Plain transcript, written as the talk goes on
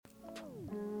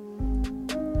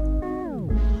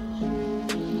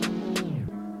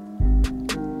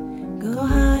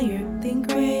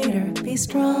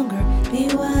stronger,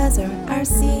 be wiser. Our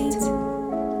seat,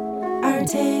 our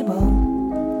table.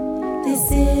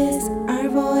 This is our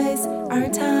voice, our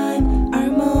time,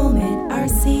 our moment, our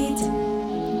seat,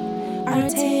 our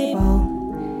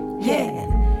table. Yeah,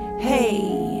 hey,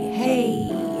 hey,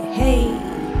 hey,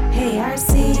 hey, our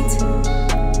seat,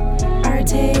 our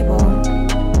table.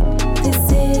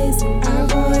 This is our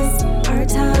voice, our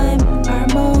time, our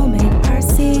moment, our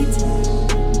seat,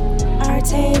 our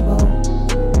table.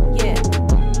 Yeah,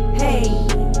 hey,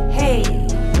 hey,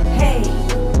 hey,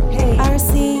 hey, our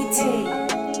seat,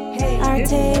 our Good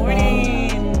table.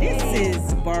 morning. This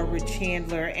is Barbara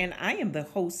Chandler, and I am the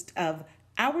host of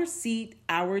Our Seat,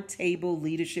 Our Table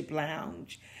Leadership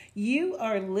Lounge. You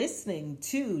are listening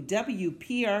to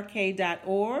WPRK.org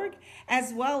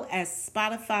as well as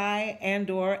Spotify and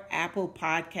or Apple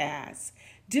Podcasts.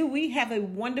 Do we have a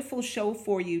wonderful show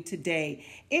for you today?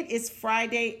 It is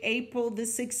Friday, April the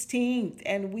 16th,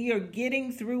 and we are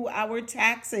getting through our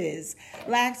taxes.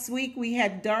 Last week, we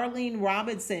had Darlene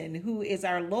Robinson, who is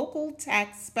our local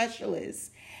tax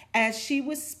specialist, as she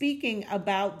was speaking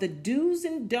about the do's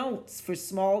and don'ts for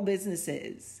small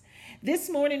businesses.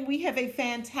 This morning, we have a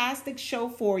fantastic show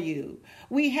for you.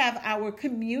 We have our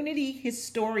community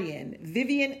historian,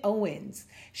 Vivian Owens.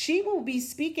 She will be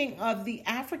speaking of the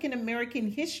African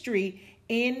American history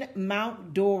in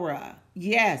Mount Dora.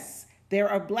 Yes, there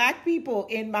are Black people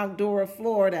in Mount Dora,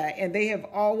 Florida, and they have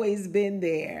always been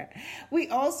there. We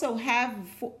also have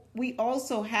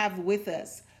with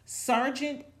us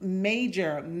Sergeant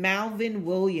Major Malvin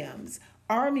Williams,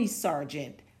 Army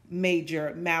Sergeant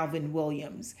Major Malvin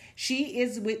Williams. She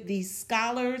is with the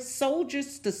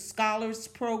Soldiers to Scholars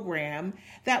program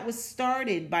that was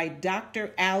started by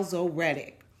Dr. Alzo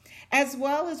Reddick. As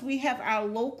well as we have our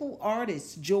local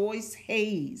artist, Joyce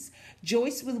Hayes.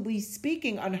 Joyce will be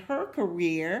speaking on her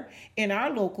career in our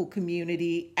local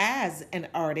community as an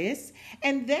artist.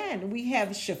 And then we have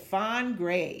Chiffon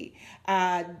Gray.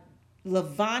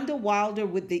 Lavonda Wilder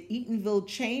with the Eatonville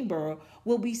Chamber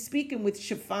will be speaking with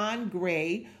Chiffon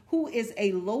Gray, who is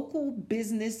a local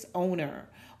business owner.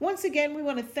 Once again, we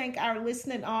want to thank our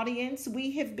listening audience.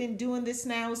 We have been doing this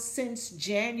now since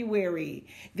January.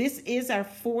 This is our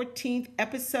 14th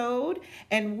episode,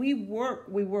 and we work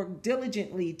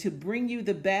diligently to bring you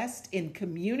the best in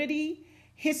community,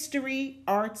 history,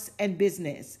 arts, and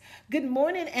business. Good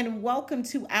morning and welcome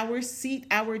to Our Seat,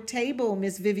 Our Table,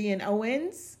 Miss Vivian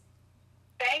Owens.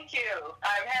 Thank you.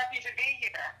 I'm happy to be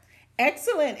here.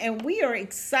 Excellent. And we are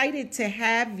excited to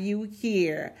have you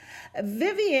here.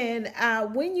 Vivian,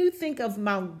 when you think of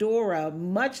Mount Dora,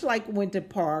 much like Winter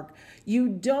Park, you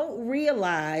don't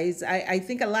realize, I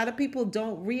think a lot of people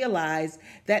don't realize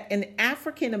that an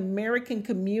African American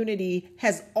community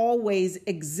has always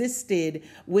existed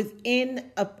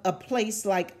within a place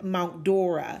like Mount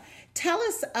Dora. Tell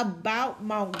us about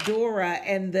Mount Dora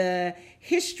and the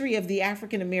history of the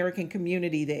African American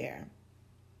community there.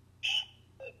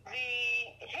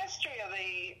 The history of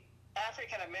the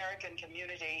African American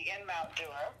community in Mount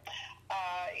Dora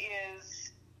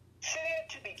is said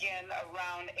to begin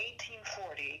around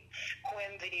 1840,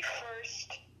 when the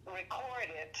first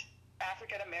recorded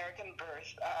African American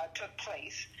birth took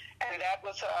place, and that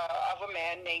was of a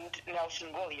man named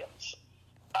Nelson Williams.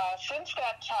 Since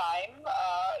that time,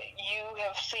 you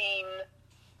have seen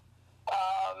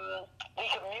the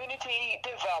community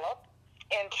develop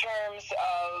in terms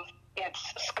of its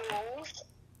schools,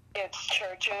 its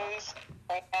churches,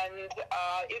 and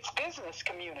its business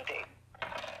community.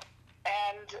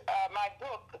 And my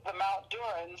book, The Mount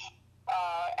Dorans,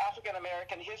 African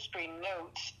American History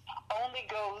Notes, only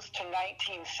goes to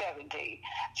 1970.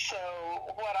 So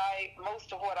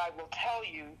most of what I will tell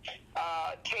you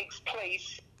takes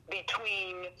place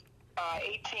between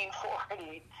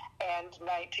 1840 and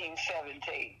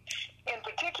 1970. In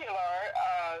particular,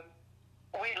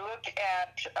 we look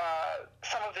at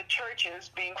some of the churches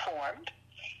being formed.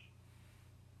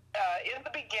 In the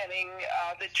beginning,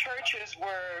 the churches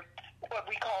were what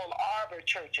we call arbor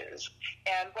churches.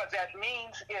 And what that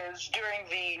means is during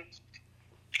the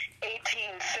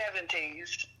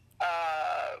 1870s,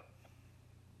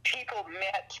 people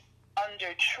met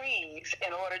under trees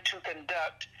in order to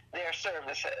conduct their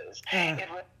services. It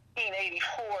was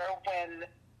 1884 when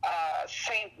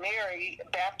St. Mary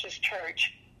Baptist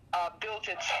Church built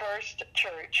its first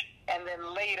church, and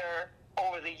then later,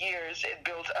 over the years, it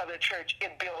built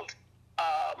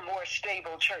more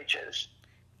stable churches.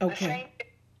 Okay. The same is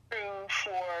true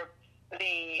for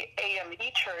the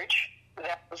AME Church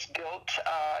that was built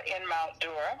in Mount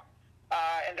Dora,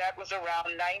 and that was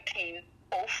around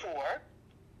 1904.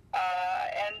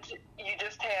 And you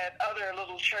just had other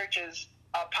little churches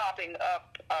popping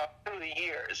up through the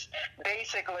years.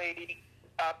 Basically,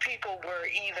 people were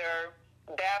either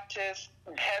Baptist,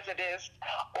 Methodist,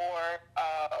 or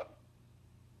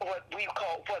what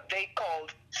they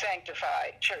called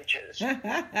sanctified churches.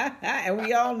 And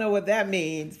we all know what that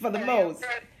means for the most.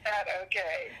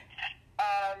 Okay.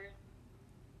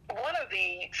 One of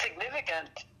the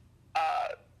significant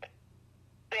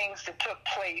things that took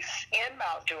place in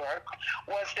Mount Dora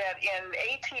was that in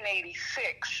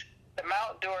 1886, the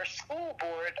Mount Dora School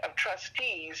Board of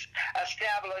Trustees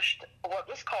established what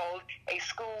was called a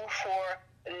school for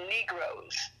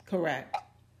Negroes. Correct.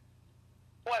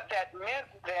 What that meant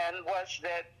then was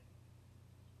that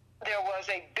there was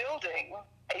a building,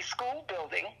 a school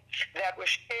building, that was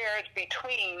shared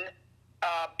between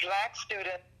black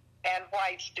students and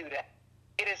white students.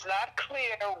 It is not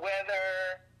clear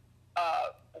whether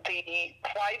the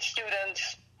white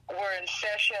students were in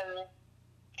session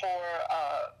for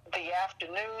the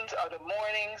afternoons or the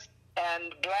mornings,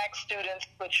 and black students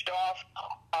switched off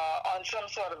on some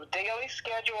sort of daily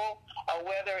schedule, or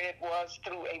whether it was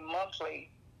through a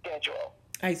monthly schedule.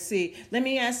 I see. Let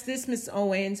me ask this, Ms.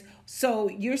 Owens. So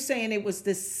you're saying it was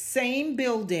the same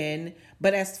building,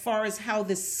 but as far as how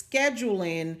the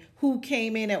scheduling, who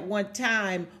came in at what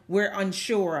time, we're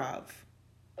unsure of.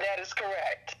 That is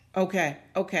correct.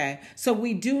 Okay. So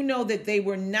we do know that they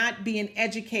were not being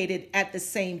educated at the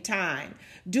same time.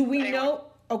 Do we know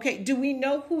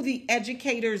who the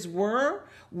educators were?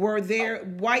 Were there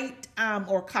white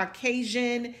or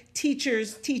Caucasian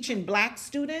teachers teaching black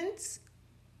students?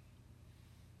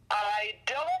 I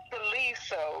don't believe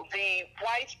so. The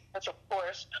white students, of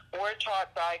course, were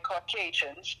taught by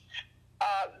Caucasians.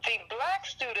 The black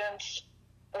students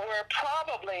were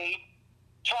probably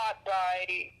taught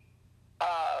by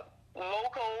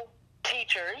local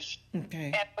teachers.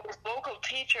 Okay. And those local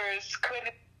teachers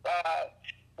could have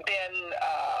been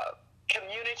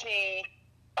community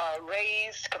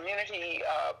raised, community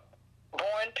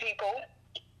born people,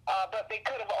 but they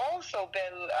could have also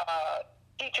been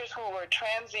teachers who were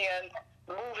transient,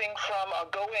 moving from or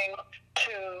going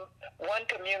to one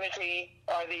community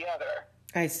or the other.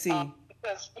 I see.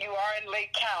 Because you are in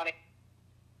Lake County.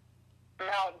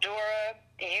 Mount Dora,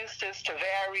 Eustis,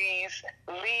 Tavares,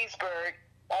 Leesburg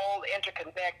all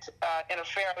interconnect in a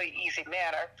fairly easy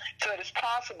manner. So it is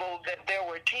possible that there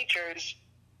were teachers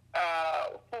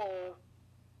who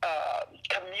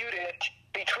commuted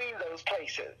between those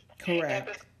places. Correct. At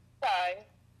the same time,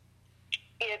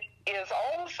 it is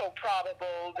also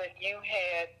probable that you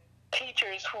had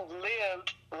teachers who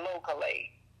lived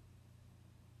locally.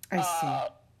 I see.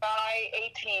 By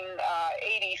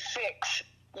 1886,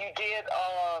 you did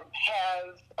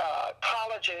have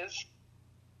colleges,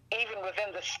 even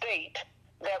within the state,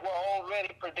 that were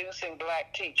already producing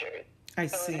black teachers. I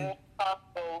so see. It is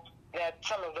possible that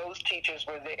some of those teachers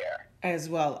were there. As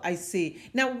well, I see.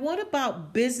 Now, what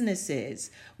about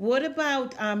businesses? What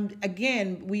about,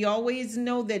 again, we always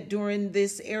know that during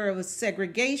this era of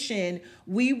segregation,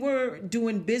 we were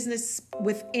doing business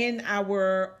within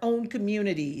our own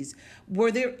communities.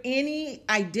 Were there any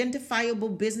identifiable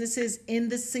businesses in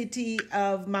the city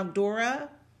of Mount Dora?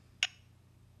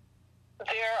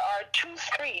 There are two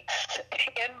streets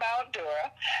in Mount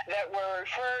Dora that were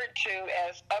referred to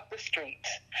as up the streets,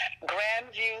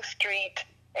 Grandview Street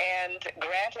and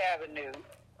Grant Avenue,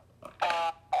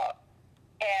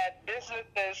 had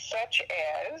businesses such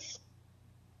as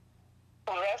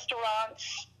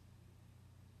restaurants,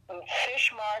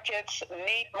 fish markets,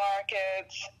 meat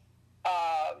markets.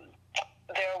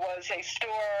 There was a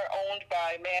store owned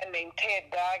by a man named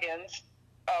Ted Goggins,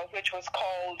 which was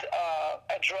called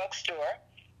a drugstore.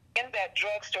 In that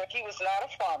drugstore, he was not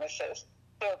a pharmacist,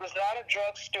 so it was not a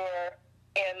drugstore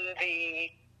in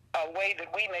the way that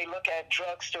we may look at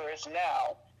drugstores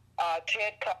now.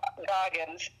 Ted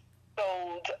Goggins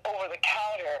sold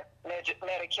over-the-counter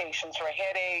medications for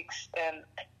headaches and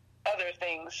other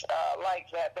things like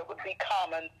that would be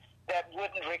common, that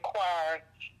wouldn't require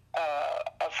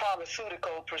a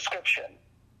pharmaceutical prescription.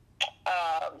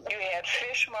 You had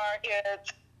fish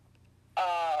markets,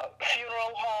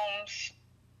 funeral homes,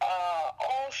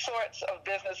 all sorts of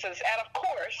businesses, and of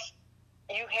course,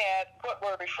 you had what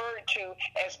were referred to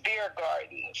as beer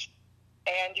gardens,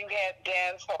 and you had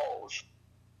dance halls.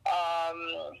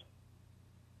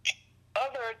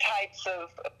 Other types of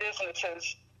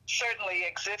businesses certainly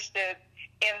existed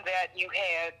in that you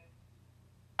had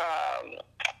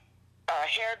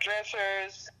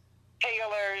hairdressers,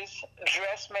 tailors,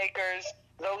 dressmakers.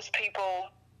 Those people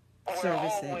were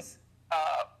always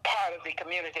part of the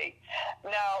community.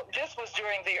 Now, this was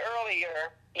during the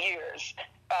earlier years.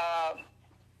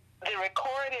 The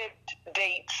recorded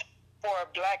dates for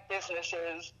black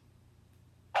businesses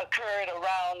occurred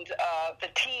around the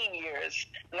teen years,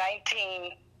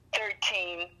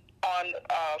 1913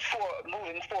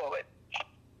 moving forward.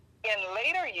 In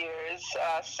later years,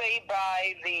 say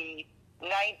by the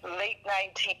late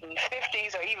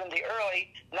 1950s or even the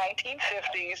early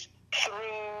 1950s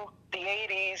through the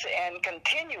 80s and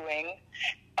continuing,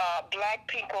 black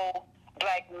people,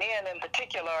 black men in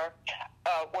particular,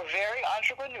 were very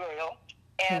entrepreneurial,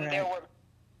 and Correct. there were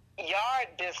yard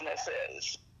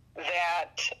businesses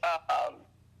that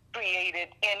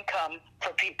created income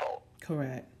for people.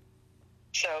 Correct.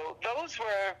 So those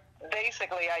were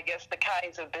basically, I guess, the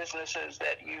kinds of businesses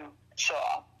that you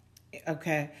saw.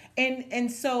 Okay. And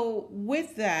so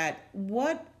with that,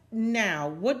 what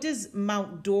does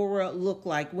Mount Dora look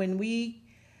like when we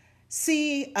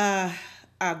see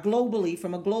globally,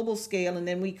 from a global scale, and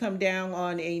then we come down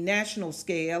on a national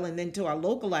scale, and then to our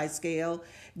localized scale?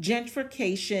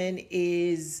 Gentrification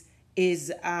is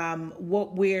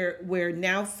what we're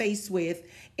now faced with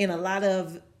in a lot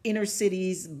of inner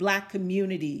cities, black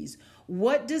communities.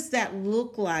 What does that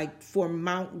look like for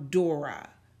Mount Dora?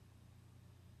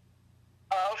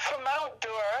 For Mount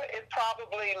Dora, it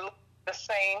probably looks the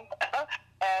same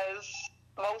as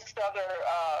most other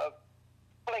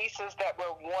places that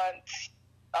were once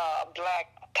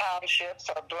black townships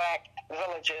or black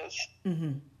villages.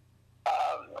 Mm-hmm.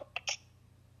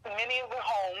 Many of the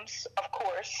homes, of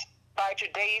course, by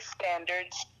today's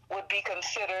standards, would be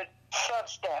considered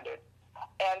substandard.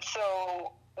 And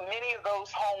so many of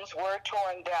those homes were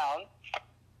torn down.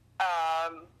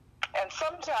 And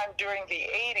sometime during the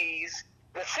 80s,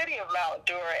 the city of Mount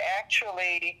Dora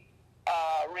actually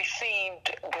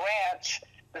received grants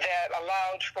that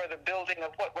allowed for the building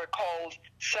of what were called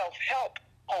self-help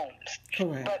homes.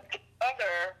 Correct. But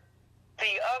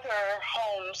the other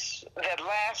homes that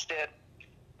lasted,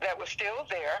 that were still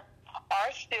there,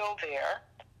 are still there.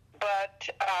 But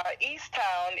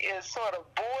Easttown is sort of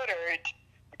bordered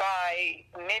by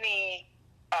many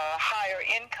higher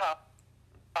income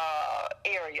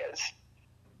areas.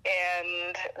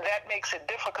 And that makes it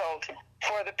difficult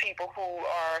for the people who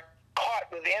are caught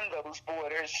within those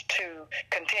borders to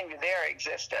continue their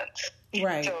existence.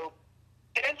 Right. So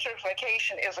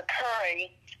gentrification is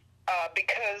occurring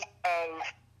because of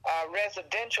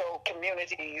residential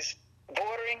communities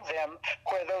bordering them,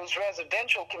 where those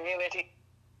residential communities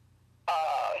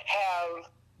have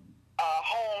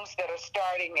homes that are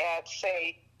starting at,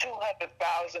 say,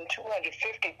 200,000,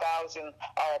 250,000 or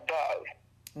above.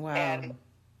 Wow. And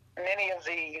many of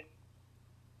the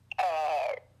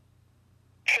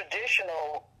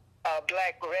traditional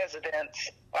black residents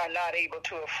are not able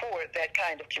to afford that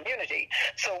kind of community.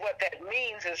 So what that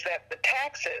means is that the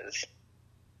taxes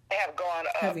have gone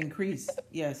up. Have increased,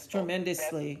 yes,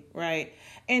 tremendously, right.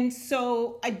 And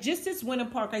so just as Winter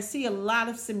Park, I see a lot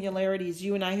of similarities.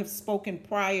 You and I have spoken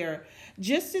prior.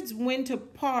 Just as Winter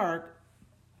Park,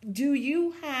 do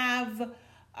you have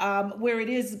where it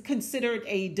is considered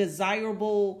a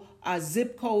desirable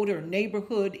zip code or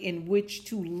neighborhood in which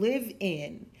to live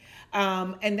in?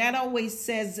 And that always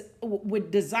says,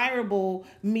 with desirable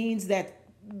means that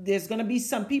there's going to be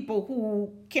some people who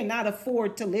cannot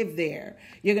afford to live there.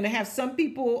 You're going to have some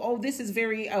people, oh, this is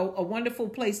a wonderful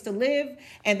place to live.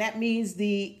 And that means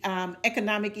the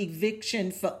economic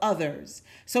eviction for others.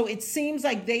 So it seems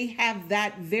like they have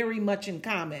that very much in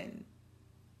common.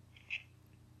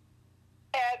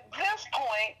 At this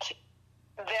point,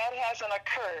 that hasn't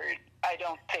occurred, I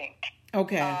don't think.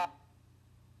 Okay.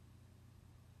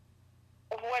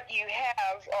 What you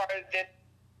have are that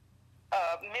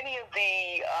many of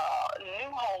the new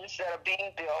homes that are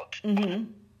being built Mm-hmm.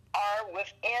 are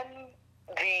within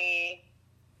the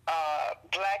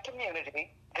black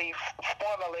community, the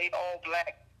formerly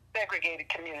all-black segregated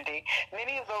community.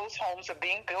 Many of those homes are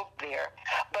being built there,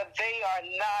 but they are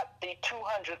not the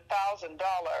 $200,000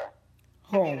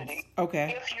 Homes. community.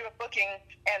 Okay. If you're looking,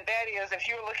 and that is, if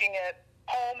you're looking at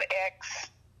Home X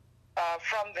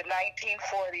from the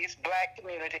 1940s black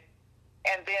community,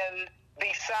 and then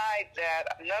beside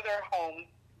that, another home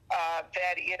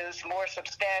that is more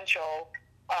substantial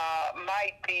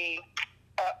might be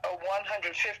a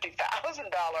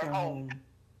 $150,000 home,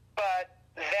 but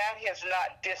that has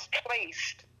not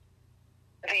displaced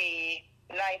the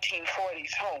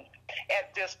 1940s home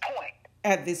at this point.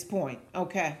 At this point.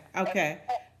 Okay. Okay.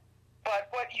 But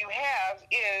what you have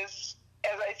is,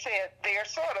 as I said, they are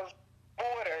sort of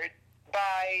bordered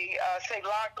by, say,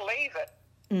 Loch Levin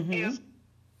is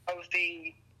of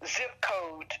the zip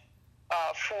code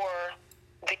for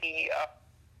the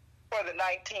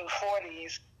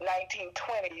 1940s,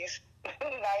 1920s,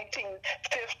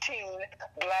 1915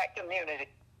 black community.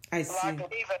 I see. La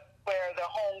Caliva, where the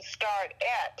homes start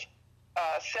at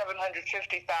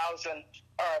 750,000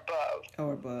 or above.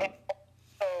 Or above. And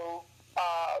so,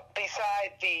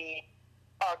 beside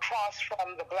across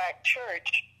from the Black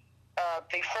Church,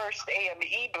 the first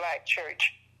AME Black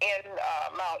Church in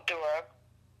Mount Dora,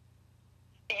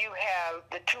 you have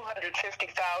the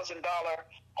 $250,000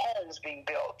 homes being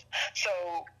built.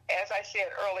 So, as I said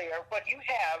earlier, what you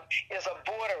have is a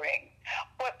bordering.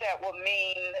 What that will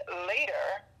mean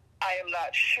later, I am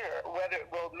not sure. Whether it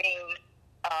will mean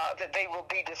that they will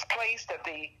be displaced, that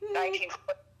the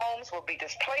 1940 homes will be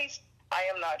displaced, I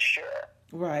am not sure.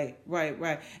 Right.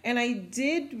 And I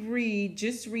did read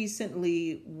just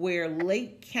recently where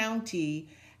Lake County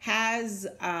has,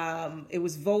 it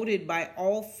was voted by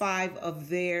all 5 of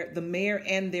the mayor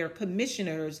and their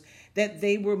commissioners, that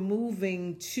they were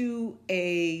moving to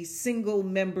a single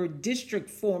member district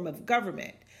form of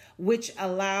government, which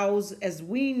allows, as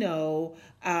we know,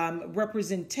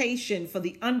 representation for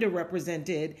the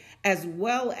underrepresented as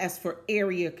well as for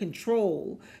area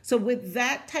control. So with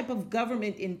that type of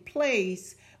government in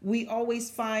place, we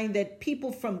always find that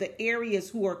people from the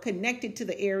areas who are connected to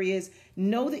the areas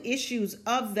know the issues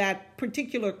of that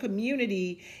particular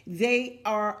community. They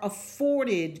are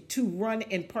afforded to run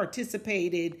and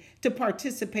participate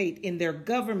in their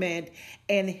government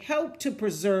and help to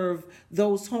preserve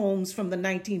those homes from the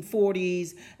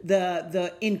 1940s,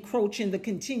 the encroaching, the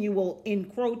continual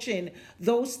encroaching.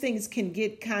 Those things can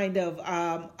get kind of,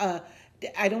 I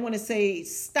don't want to say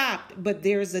stopped, but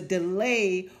there's a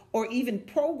delay, or even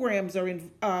programs are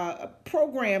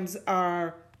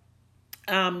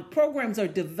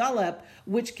developed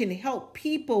which can help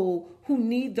people who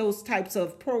need those types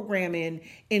of programming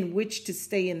in which to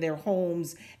stay in their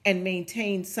homes and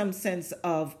maintain some sense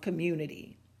of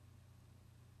community.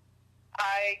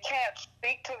 I can't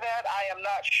speak to that. I am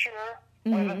not sure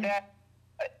whether that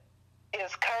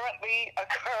is currently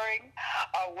occurring,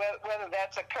 whether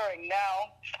that's occurring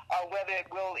now, or whether it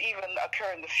will even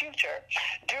occur in the future.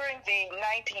 During the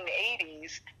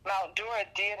 1980s, Mount Dora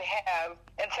did have,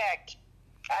 in fact,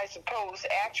 I suppose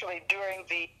actually during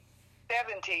the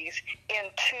 70s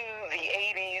into the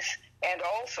 80s and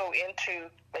also into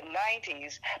the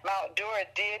 90s, Mount Dora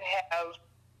did have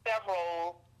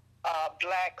several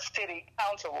Black city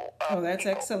council that's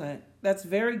people. Excellent. That's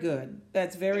very good.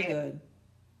 That's very good.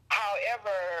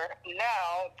 However,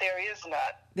 now there is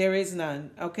none. There is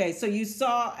none. Okay, so you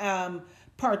saw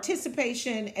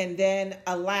participation and then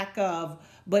a lack of,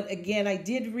 but again, I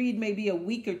did read maybe a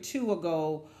week or 2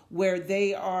 ago where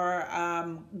they are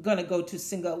going to go to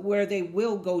single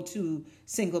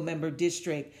member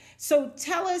district. So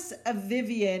tell us,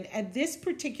 Vivian, at this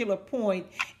particular point,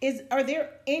 are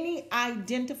there any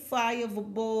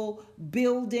identifiable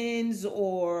buildings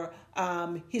or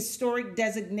historic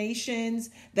designations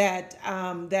that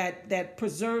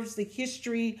preserves the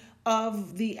history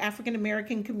of the African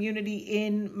American community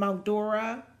in Mount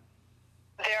Dora?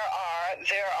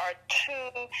 There are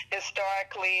 2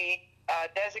 historically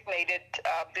designated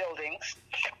buildings.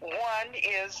 One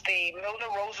is the Milner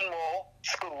Rosenwald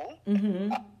School.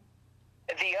 Mm-hmm.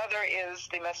 The other is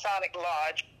the Masonic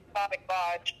Lodge. Masonic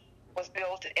Lodge was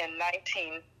built in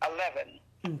 1911.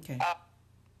 Okay.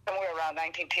 Somewhere around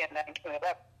 1910,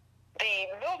 1911.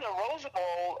 The Milner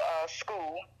Rosenwald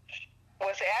School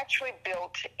was actually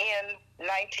built in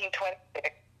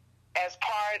 1926 as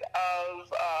part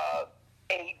of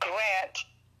a grant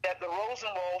that the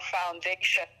Rosenwald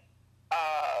Foundation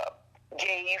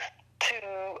gave to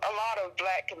a lot of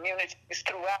Black communities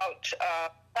throughout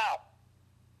South.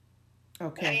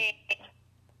 Okay.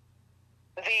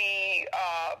 The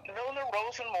Milner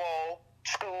Rosenwald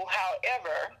School,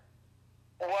 however,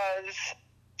 was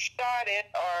started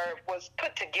or was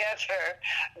put together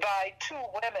by 2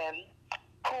 women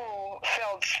who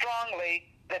felt strongly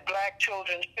that Black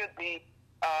children should be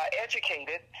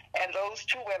educated, and those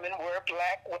 2 women were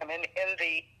Black women in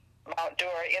the Mount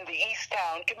Dora, in the East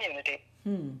Town community.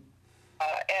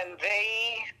 And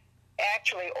they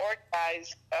actually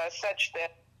organized such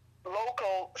that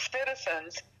local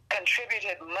citizens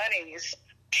contributed monies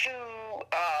to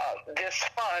this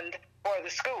fund for the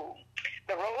school.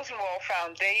 The Rosenwald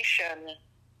Foundation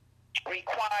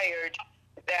required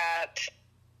that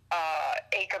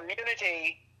a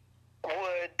community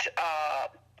would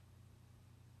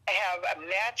have a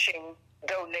matching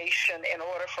donation in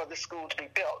order for the school to be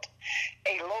built.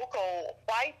 A local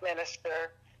white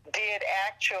minister did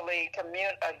actually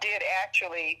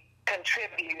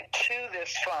contribute to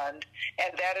this fund,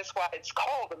 and that is why it's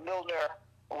called the Milner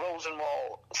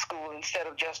Rosenwald School instead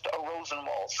of just a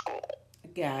Rosenwald school.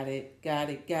 Got it, got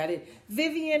it, got it.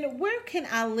 Vivian, where can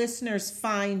our listeners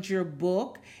find your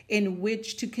book in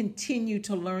which to continue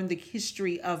to learn the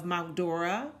history of Mount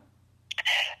Dora?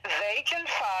 They can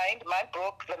find my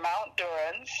book, The Mount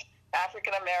Durans,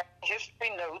 African American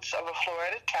History Notes of a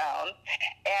Florida Town,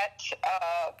 at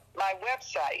my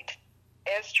website,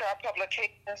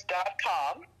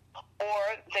 estrarpublications.com, or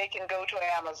they can go to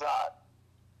Amazon.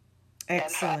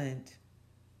 Excellent.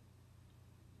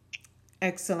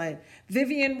 Excellent.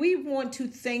 Vivian, we want to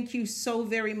thank you so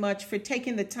very much for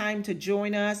taking the time to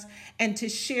join us and to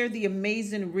share the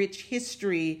amazing, rich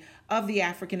history of the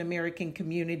African American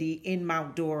community in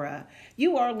Mount Dora.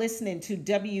 You are listening to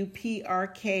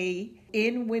WPRK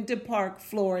in Winter Park,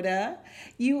 Florida.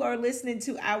 You are listening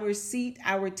to Our Seat,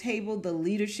 Our Table, the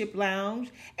Leadership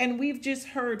Lounge. And we've just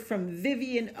heard from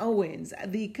Vivian Owens,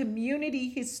 the community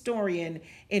historian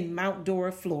in Mount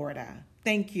Dora, Florida.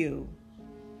 Thank you.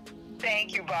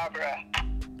 Thank you, Barbara.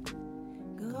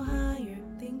 Go higher,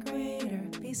 think greater,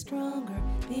 be stronger,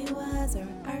 be wiser.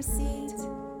 Our seat,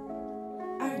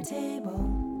 our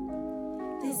table.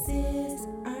 This is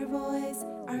our voice,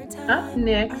 our time. Up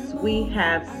next, we moment,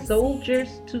 have our Soldiers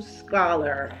seat. to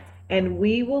Scholar, and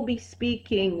we will be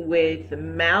speaking with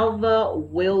Malva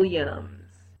Williams.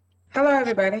 Hello,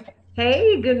 everybody.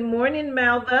 Hey, good morning,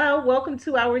 Malva. Welcome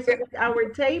to our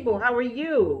table. How are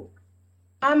you?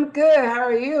 I'm good. How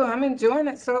are you? I'm enjoying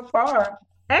it so far.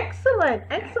 Excellent,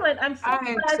 excellent. I'm so I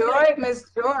glad that. enjoyed Miss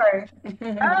Joy.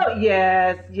 Oh,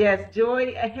 yes, yes.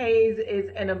 Joy Hayes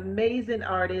is an amazing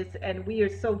artist, and we are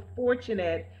so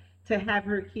fortunate to have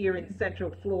her here in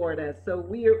Central Florida. So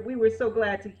we were so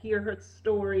glad to hear her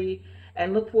story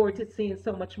and look forward to seeing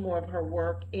so much more of her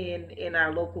work in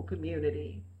our local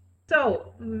community.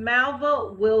 So,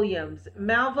 Malva Williams.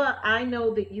 Malva, I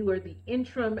know that you are the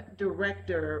interim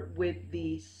director with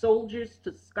the Soldiers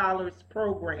to Scholars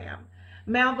program.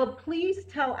 Malva, please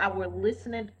tell our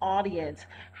listening audience,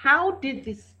 how did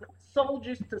this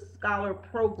Soldiers to Scholar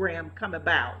program come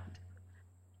about?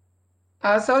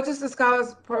 Soldiers to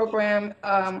Scholars program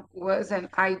was an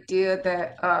idea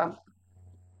that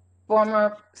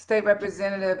former state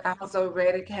representative Alzo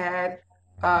Reddick had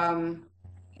um,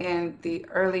 in the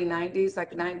early 90s,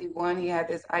 like 91. He had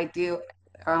this idea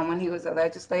when he was a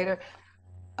legislator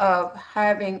of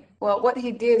having, well, what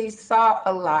he did, he saw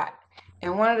a lot.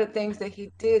 And one of the things that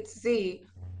he did see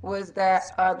was that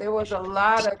there was a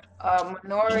lot of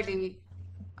minority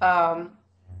um,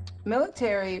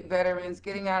 military veterans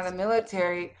getting out of the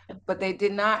military, but they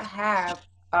did not have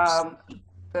um,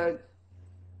 the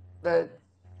the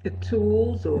The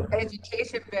tools or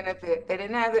education benefit. They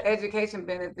didn't have the education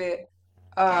benefit.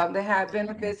 They had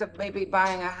benefits of maybe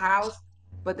buying a house,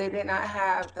 but they did not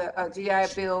have the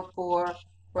GI Bill for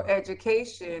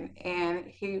education. And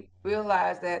he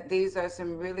realized that these are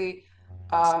some really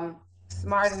um,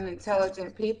 smart and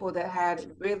intelligent people that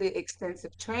had really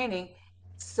extensive training.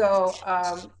 So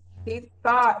he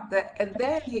thought that, and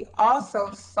then he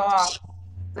also saw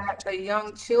that the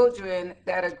young children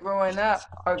that are growing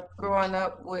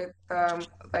up with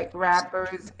like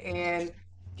rappers and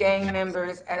gang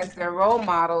members as their role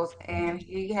models. And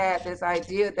he had this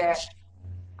idea that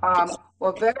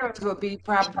well, veterans would be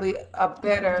probably a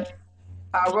better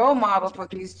role model for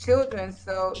these children,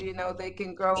 so they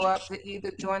can grow up to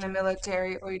either join the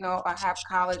military or or have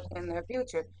college in their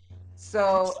future.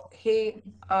 So he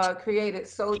created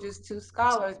Soldiers to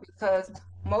Scholars because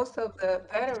most of the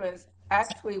veterans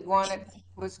actually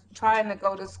was trying to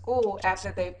go to school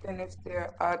after they finished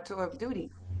their tour of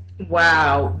duty.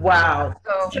 wow, wow.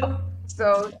 So, So,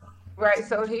 so, right.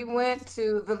 So he went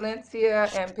to Valencia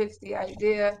and pitched the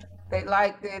idea. They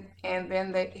liked it, and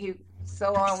then he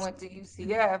so on went to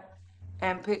UCF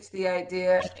and pitched the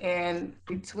idea. And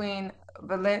between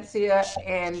Valencia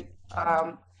and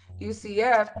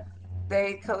UCF,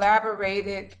 they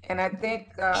collaborated. And I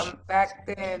think back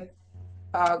then,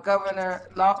 Governor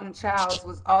Lawton Childs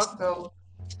was also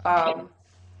um,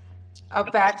 a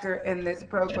factor in this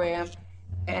program,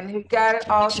 and he got it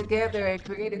all together and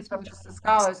created Soldiers to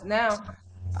Scholars. Now,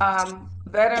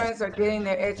 veterans are getting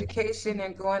their education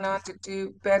and going on to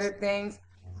do better things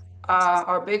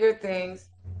or bigger things.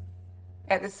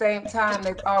 At the same time,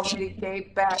 they've already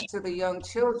gave back to the young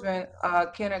children,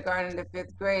 kindergarten to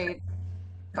fifth grade,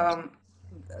 um,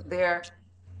 their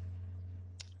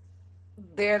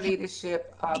their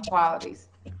leadership qualities.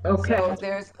 okay. So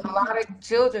there's a lot of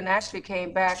children actually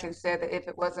came back and said that if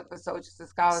it wasn't for Soldiers to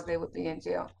Scholars, they would be in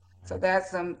jail. So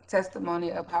that's some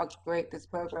testimony of how great this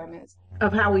program is.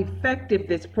 Of how effective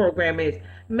this program is.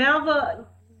 Malva,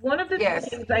 One of the Yes.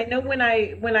 things I know when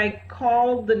I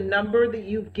call the number that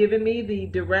you've given me, the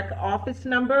direct office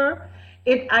number,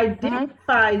 it Mhm.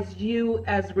 identifies you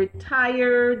as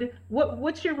retired.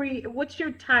 What's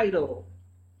your title?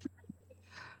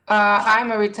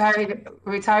 I'm a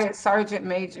retired sergeant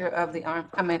major of the army.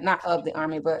 I mean, not of the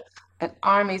army, but an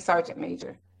army sergeant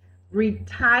major.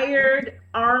 Retired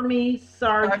Army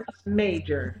Sergeant Sergeant.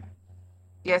 Major.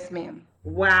 Yes, ma'am.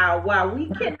 Wow, wow. We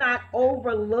cannot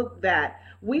overlook that.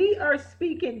 We are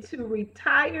speaking to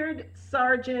retired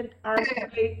Sergeant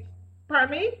Army.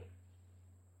 Pardon me?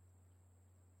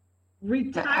 No, I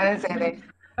Retired. didn't say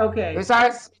that. Okay.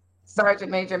 Retired Sergeant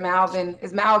Major Malvin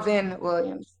is Malvin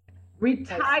Williams. Tyson.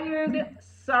 Retired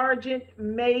Sergeant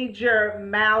Major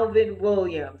Malvin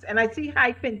Williams. And I see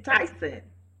hyphen Yes. Tyson.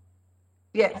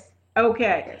 Yes.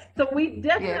 Okay. Yes. So we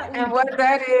Yes. And definitely, what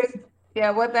that is, yeah,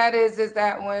 what that is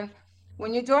that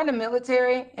when you join the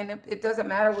military, and it doesn't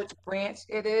matter which branch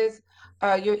it is,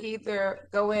 you either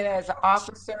go in as an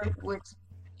officer, which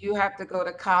you have to go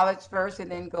to college first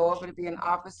and then go over to be an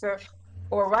officer,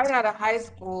 or right out of high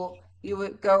school, you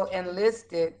would go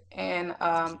enlisted, and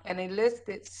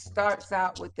enlisted starts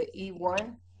out with the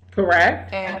E1,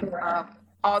 correct. and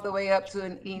all the way up to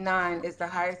an E9 is the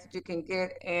highest that you can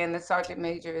get, and the sergeant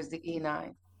major is the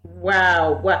E9.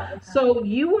 Wow, wow. So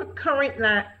you are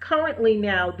currently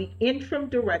now the interim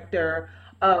director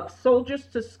of Soldiers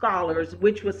to Scholars,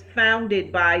 which was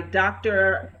founded by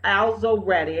Dr. Alzo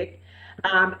Reddick,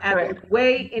 as a Correct.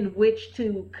 way in which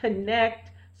to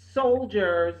connect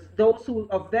soldiers, those who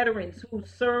are veterans who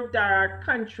served our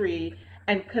country,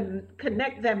 and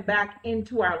connect them back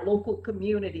into our local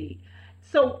community.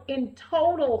 So, in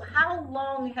total, how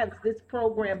long has this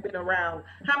program been around?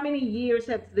 How many years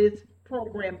has this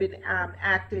program been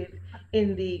active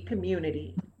in the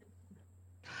community?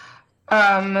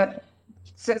 Um,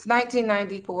 since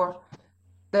 1994,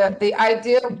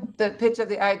 the pitch of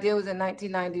the idea was in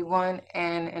 1991,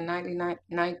 and in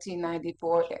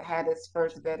 1994, it had its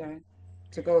first veteran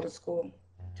to go to school.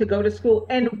 To go to school.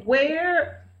 And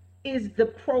where is the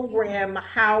program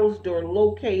housed or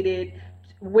located?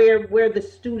 Where the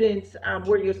students,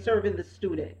 where you're serving the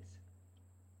students?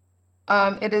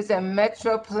 It is a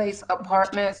Metro Place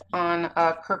Apartments on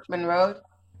Kirkman Road.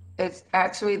 It's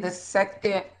actually the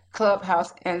second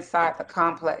clubhouse inside the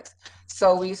complex.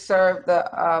 So we serve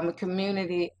the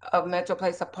community of Metro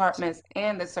Place Apartments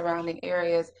and the surrounding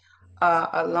areas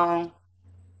along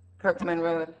Kirkman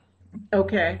Road.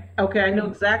 Okay, okay, I know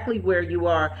exactly where you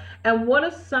are. And what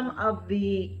are some of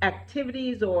the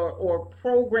activities or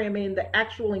programming, the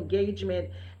actual engagement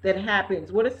that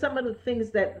happens? What are some of the things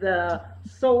that the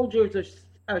soldiers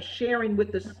are sharing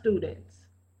with the students?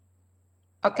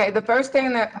 Okay, the first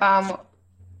thing that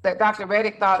Dr.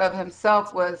 Reddick thought of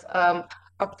himself was a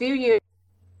few years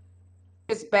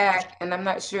back, and I'm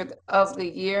not sure of the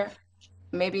year,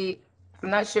 maybe I'm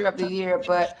not sure of the year,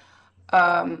 but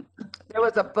um, there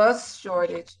was a bus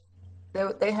shortage.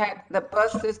 They had the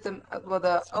bus system, well,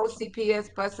 the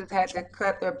OCPS buses had to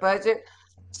cut their budget.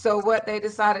 So what they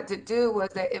decided to do was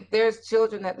that if there's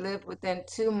children that live within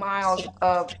 2 miles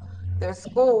of their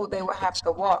school, they would have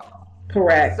to walk.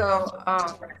 Correct. So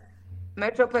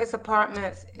Metro Place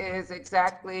Apartments is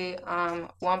exactly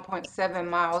 1.7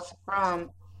 miles from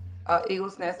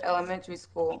Eagles Nest Elementary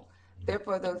School.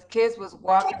 Therefore, those kids was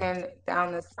walking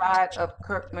down the side of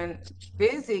Kirkman,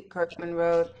 busy Kirkman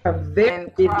Road, A very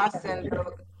and busy crossing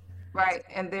the right.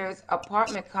 And there's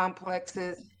apartment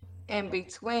complexes in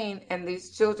between, and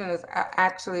these children is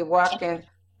actually walking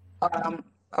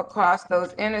across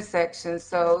those intersections.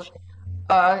 So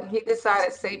he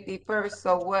decided safety first.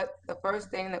 So what the first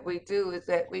thing that we do is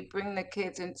that we bring the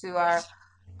kids into our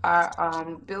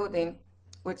building,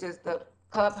 which is the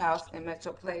clubhouse in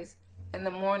Metro Place. In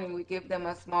the morning, we give them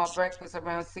a small breakfast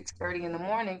around 6:30 in the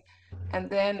morning, and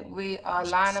then we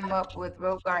line them up with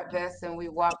road guard vests and we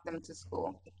walk them to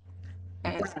school.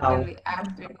 And in wow. the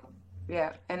afternoon,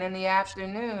 yeah, and in the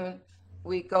afternoon,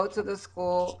 we go to the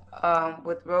school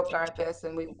with road guard vests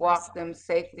and we walk them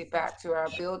safely back to our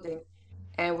building.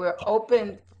 And we're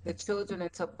open the children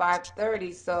until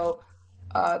 5:30, so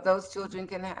those children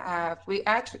can have.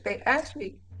 They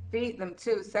actually feed them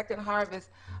too. Second Harvest,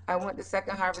 I went to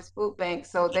Second Harvest Food Bank,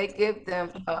 so they give them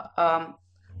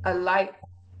a light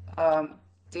um,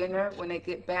 dinner when they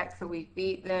get back. So we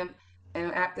feed them,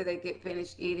 and after they get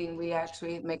finished eating, we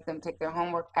actually make them take their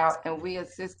homework out, and we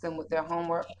assist them with their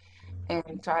homework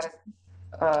and try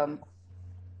to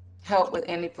help with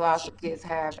any flaws the kids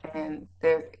have. And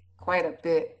there's quite a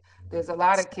bit. There's a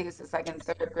lot of kids that's like in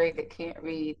third grade that can't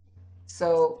read,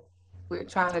 so we're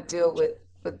trying to deal with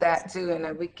that too.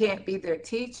 And we can't be their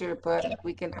teacher, but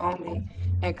we can only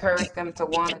encourage them to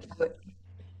want to do it.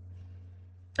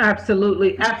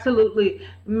 Absolutely, absolutely.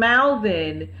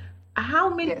 Malvin, how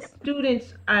many Yes.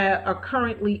 students are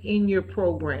currently in your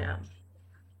program?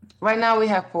 Right now we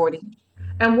have 40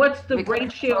 And what's the because of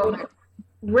COVID.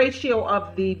 ratio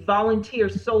of the volunteer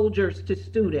soldiers to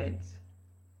students?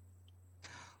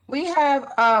 We have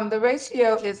the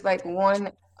ratio is like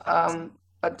one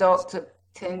adult to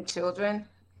 10 children,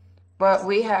 but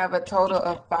we have a total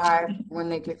of 5 when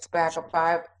they get back, of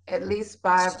 5, at least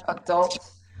 5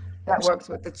 adults that works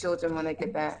with the children when they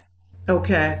get back.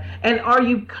 Okay. And are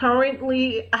you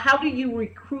currently, how do you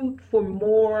recruit for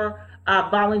more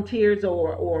volunteers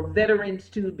or veterans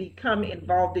to become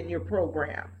involved in your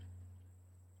program?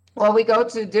 Well, we go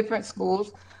to different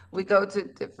schools. We go to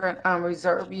different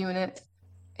reserve units,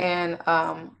 and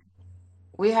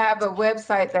we have a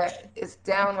website that is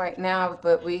down right now,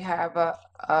 but we have a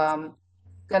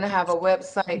gonna have a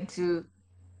website to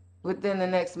within the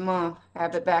next month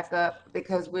have it back up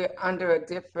because we're under a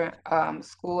different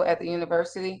school at the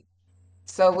university.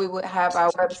 So we would have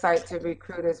our website to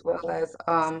recruit as well as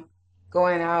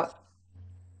going out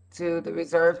to the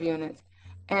reserve units,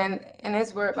 and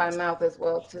it's word by mouth as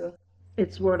well too.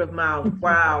 It's word of mouth.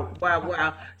 Wow, wow,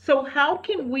 wow. So, how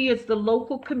can we, as the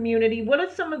local community, what are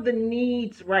some of the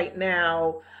needs right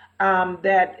now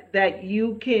that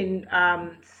you can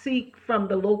seek from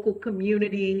the local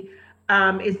community?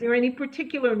 Is there any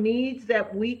particular needs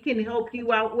that we can help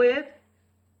you out with?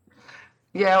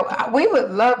 Yeah, we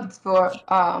would love for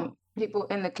people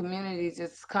in the community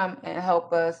just come and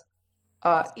help us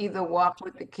either walk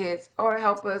with the kids or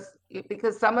help us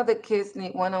because some of the kids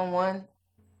need one-on-one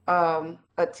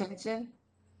attention,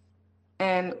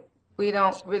 and we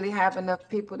don't really have enough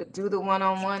people to do the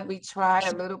one-on-one. We try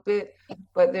a little bit,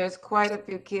 but there's quite a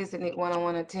few kids that need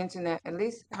one-on-one attention that at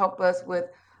least help us with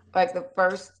like the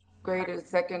first graders,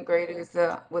 second graders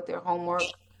with their homework.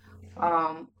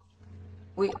 Um,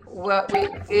 we what we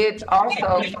did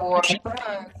also for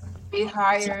fun, we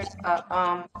hired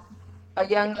a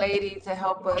young lady to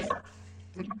help us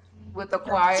to, with the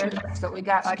choir. So we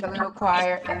got like a little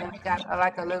choir, and then we got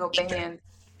like a little band.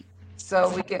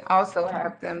 So we can also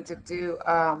have them to do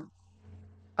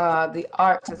the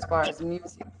arts as far as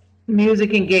music.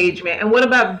 Music engagement. And what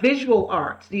about visual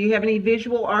arts? Do you have any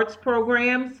visual arts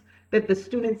programs that the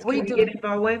students We can do get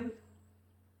involved with?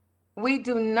 we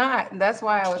do not. That's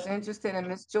why I was interested in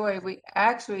Miss Joy. We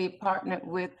actually partnered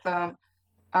with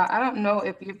I don't know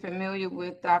if you're familiar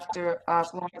with Dr.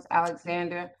 Florence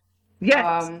Alexander.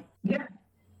 Yes. Um,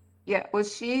 yeah, well,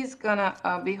 she's gonna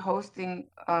be hosting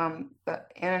the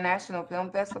International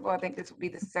Film Festival. I think this will be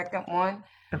the second one,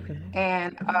 Okay.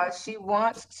 and she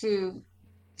wants to.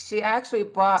 She actually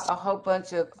bought a whole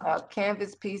bunch of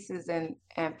canvas pieces and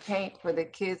paint for the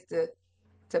kids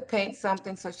to paint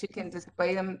something so she can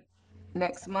display them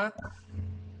next month.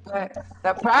 But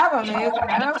the problem is, I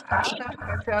don't know how to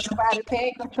tell nobody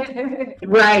paint.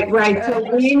 Right, right. So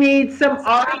So we need some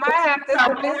I artists might have to to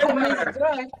come submit to Miss over.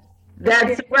 Joy.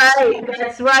 That's right.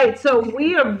 That's right. So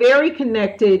we are very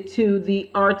connected to the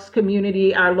arts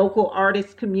community, our local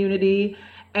artist community.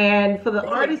 And for the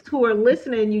Really? artists who are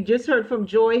listening, you just heard from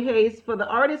Joy Hayes. For the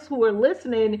artists who are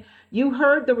listening, you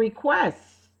heard the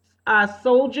requests.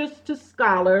 Soldiers to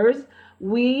scholars.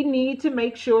 We need to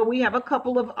make sure we have a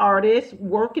couple of artists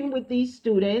working with these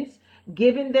students,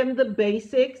 giving them the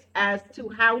basics as to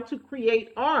how to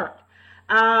create art.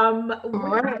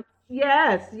 Right.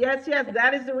 Yes, yes, yes.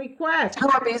 That is a request.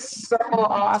 That would be so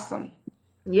awesome.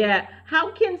 Yeah. How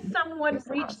can someone It's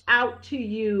reach awesome. out to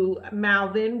you,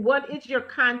 Malvin? What is your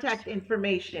contact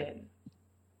information?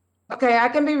 Okay, I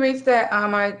can be reached at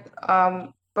my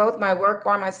both my work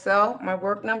or my cell. My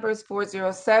work number is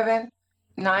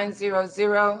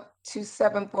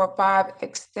 407-900-2745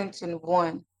 extension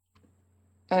 1.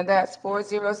 And that's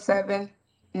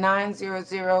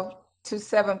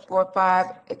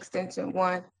 407-900-2745 extension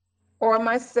 1. Or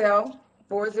my cell,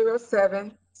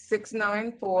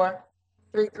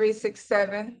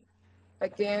 407-694-3367.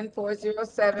 Again,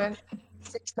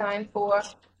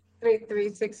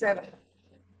 407-694-3367.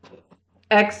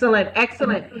 Excellent,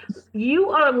 excellent. You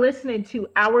are listening to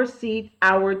Our Seat,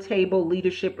 Our Table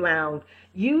Leadership Lounge.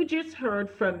 You just heard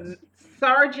from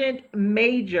Sergeant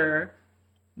Major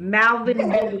Malvin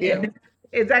Yeah, Williams.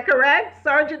 Is that correct?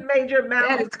 Sergeant Major that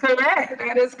Malvin. is correct.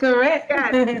 That is correct.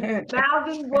 Yes,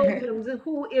 Malvin Williams,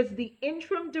 who is the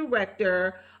interim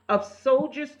director of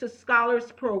Soldiers to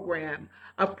Scholars program,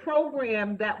 a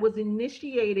program that was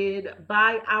initiated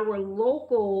by our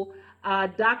local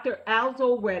Dr.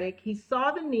 Alzo Reddick. He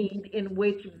saw the need in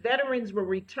which veterans were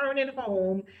returning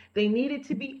home. They needed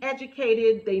to be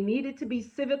educated, they needed to be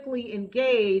civically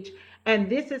engaged, and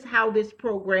this is how this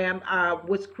program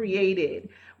was created.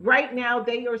 Right now,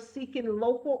 they are seeking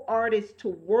local artists to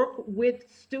work with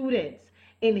students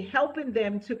in helping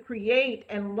them to create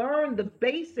and learn the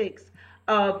basics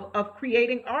of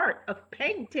creating art, of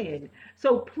painting.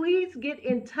 So please get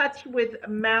in touch with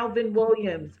Malvin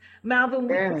Williams. Malvin,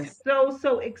 we are Yes.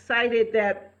 so excited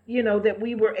that that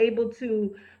we were able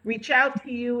to reach out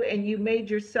to you and you made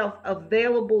yourself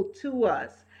available to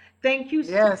us. Thank you so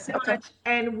Yes. Okay. much,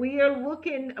 and we're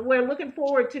looking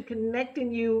forward to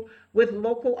connecting you with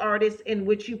local artists in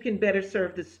which you can better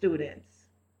serve the students.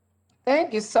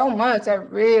 Thank you so much. I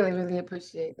really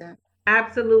appreciate that.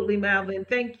 Absolutely, Malvin.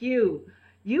 Thank you.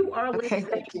 You are Okay. listening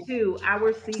Thank you. to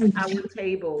Our Seat, Our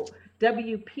Table,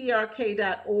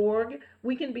 WPRK.org.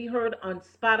 We can be heard on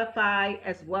Spotify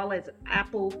as well as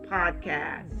Apple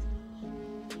Podcasts.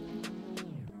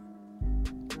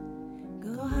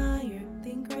 Go higher,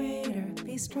 think greater,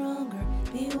 be stronger,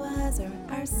 be wiser.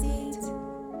 Our seat,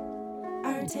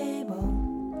 our table.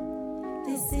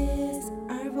 This is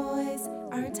our voice,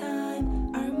 our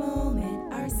time, our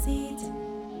moment, our seat,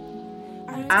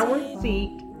 our Our table.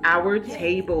 seat, our Hey,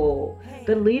 table,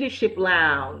 the hey. Leadership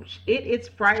Lounge. It is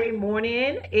Friday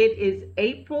morning. It is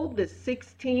April the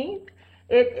 16th.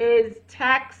 It is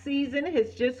tax season,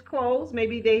 has just closed.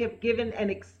 Maybe they have given an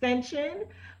extension,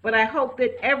 but I hope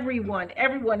that everyone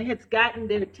has gotten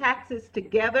their taxes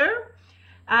together.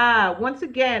 Once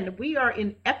again, we are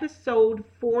in episode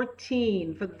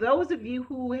 14. For those of you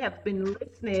who have been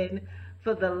listening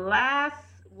for the last,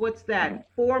 what's that,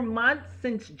 4 months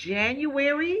since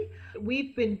January,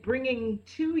 we've been bringing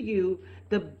to you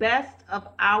the best of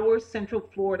our Central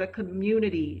Florida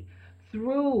community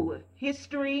through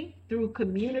history, through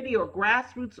community or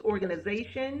grassroots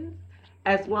organizations,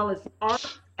 as well as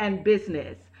arts and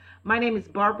business. My name is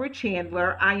Barbara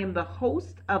Chandler. I am the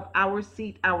host of Our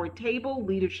Seat, Our Table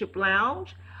Leadership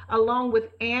Lounge, along with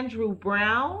Andrew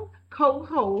Brown, co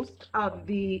host of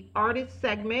the artist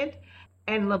segment,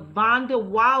 and Lavonda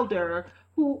Wilder,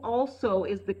 who also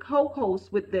is the co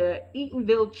host with the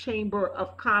Eatonville Chamber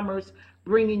of Commerce,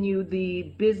 bringing you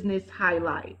the business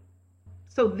highlight.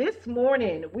 So this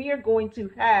morning we are going to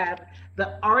have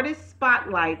the artist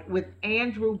spotlight with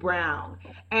Andrew Brown,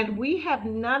 and we have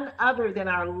none other than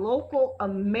our local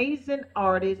amazing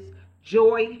artist,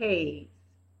 Joy Hayes.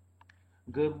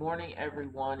 Good morning,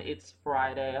 everyone. It's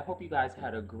Friday. I hope you guys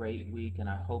had a great week, and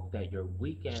I hope that your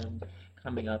weekend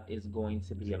coming up is going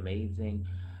to be amazing.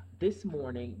 This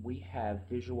morning, we have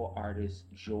visual artist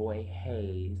Joy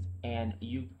Hayes, and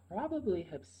you probably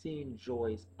have seen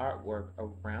Joy's artwork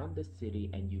around the city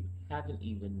and you haven't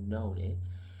even known it.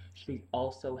 She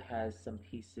also has some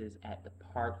pieces at the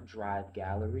Park Drive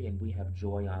Gallery, and we have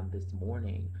Joy on this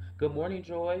morning. Good morning,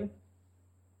 Joy.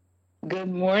 Good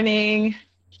morning.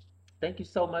 Thank you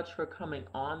so much for coming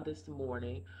on this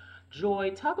morning.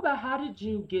 Joy, talk about how did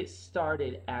you get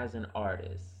started as an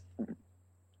artist?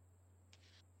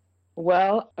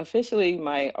 Well, officially,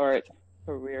 my art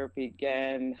career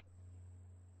began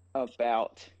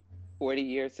about 40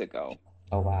 years ago.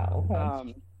 Oh wow, okay.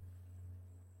 Um,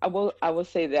 I will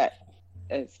say that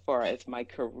as far as my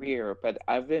career, but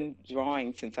I've been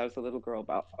drawing since I was a little girl,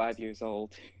 about 5 years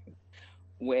old.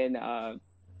 When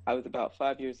I was about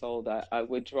 5 years old, I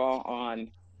would draw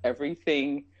on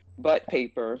everything but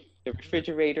paper, the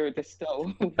refrigerator, the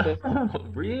stove, the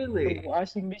Really?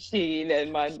 washing machine,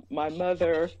 and my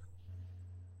mother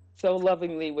so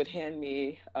lovingly would hand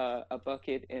me a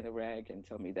bucket and a rag and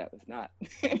tell me that was not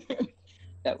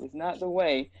that was not the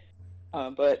way.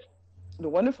 But the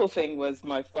wonderful thing was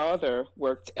my father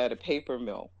worked at a paper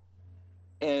mill,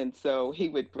 and so he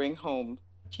would bring home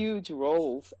huge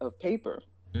rolls of paper,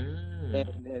 and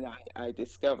Mm. then I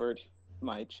discovered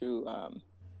my true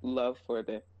love for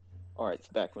the arts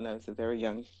back when I was a very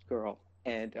young girl.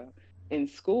 And in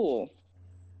school,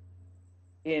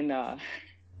 in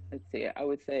let's see, I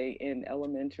would say in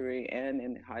elementary and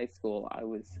in high school, I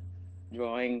was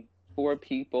drawing for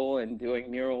people and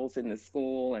doing murals in the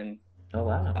school. And Oh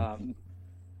wow. um,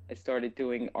 I started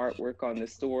doing artwork on the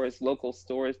stores, local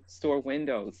stores, store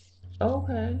windows.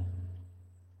 Okay.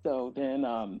 So then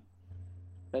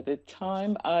by the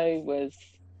time I was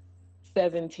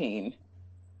 17,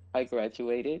 I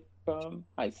graduated from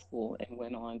high school and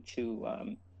went on to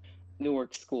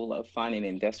Newark School of Fine and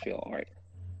Industrial Art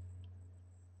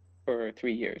for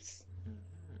 3 years.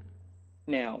 Mhm.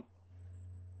 Now,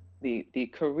 the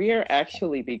career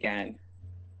actually began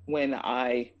when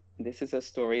I, this is a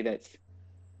story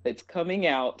that's coming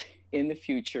out in the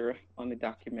future on the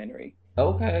documentary.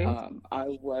 Okay.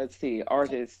 I was the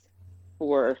artist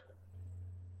for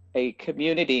a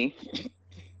community,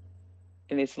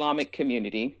 an Islamic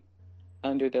community,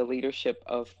 under the leadership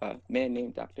of a man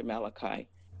named Dr. Malachi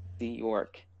Z.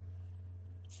 York.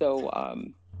 So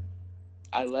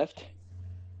I left.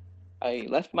 I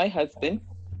left my husband.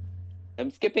 I'm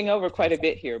skipping over quite a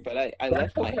bit here, but I That's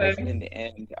left my okay. husband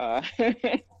and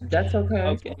That's okay.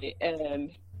 okay,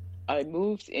 and I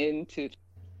moved into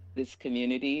this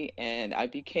community and I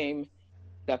became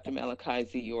Dr. Malachi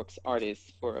Z. York's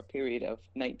artist for a period of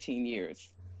 19 years.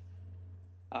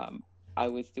 Um, I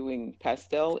was doing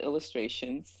pastel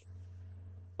illustrations,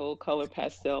 full color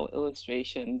pastel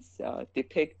illustrations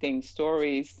depicting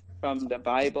stories from the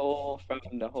Bible, from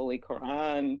the Holy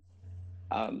Quran.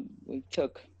 We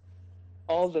took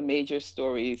all the major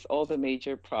stories, all the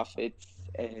major prophets,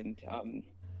 and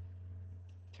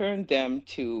turned them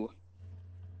to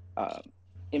uh,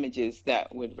 images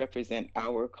that would represent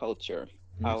our culture,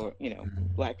 our,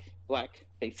 black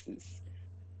faces.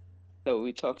 So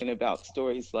we're talking about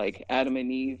stories like Adam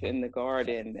and Eve in the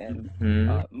garden and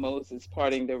Hmm. Moses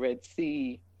parting the Red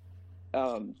Sea.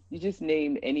 You just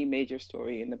name any major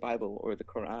story in the Bible or the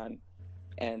Quran.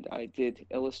 And I did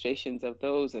illustrations of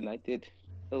those, and I did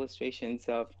illustrations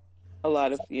of a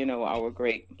lot of, our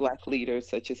great Black leaders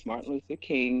such as Martin Luther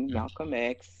King, Malcolm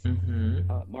X, Hmm.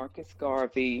 Marcus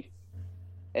Garvey.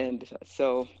 And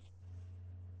so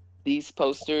these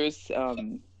posters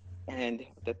and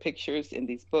the pictures in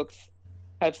these books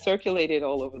have circulated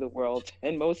all over the world,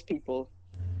 and most people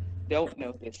don't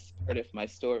know this part of my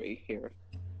story here,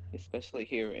 especially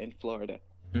here in Florida.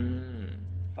 Mm.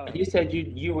 And you Um, said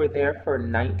you were there for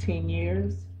 19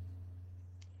 years?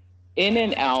 in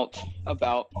and out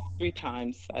about 3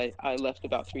 times. I left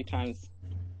about 3 times.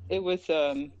 It was,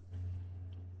 I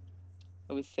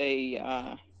would say,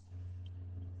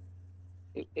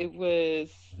 it was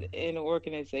an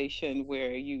organization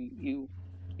where you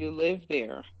live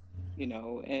there,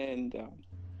 and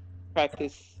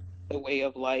practice the way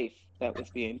of life that was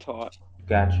being taught.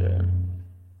 Gotcha.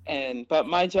 And but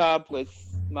my job was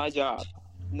my job,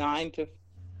 nine to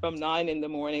from 9 in the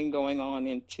morning going on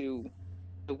into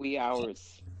the wee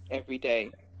hours every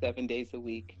day, 7 days a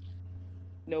week,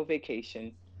 no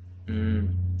vacation.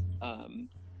 Mm. Um,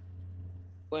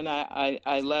 when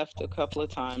I left a couple of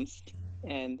times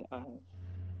and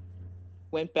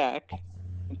went back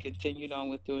and continued on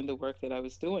with doing the work that I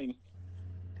was doing.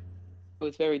 I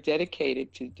was very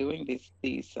dedicated to doing these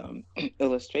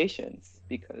illustrations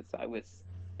because I was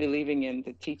believing in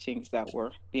the teachings that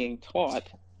were being taught.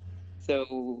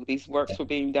 So these works were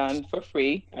being done for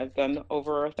free. I've done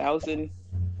over 1,000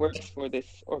 works for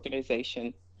this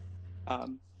organization.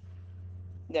 Um,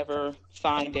 Never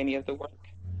signed any of the work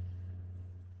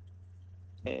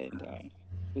and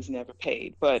was never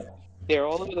paid. But they're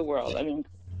all over the world. I mean,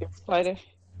 there's quite a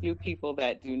few people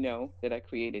that do know that I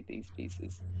created these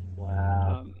pieces.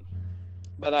 Wow. Um,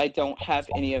 but I don't have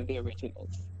any of the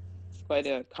originals. It's quite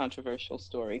a controversial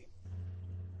story.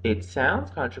 It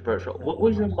sounds controversial. What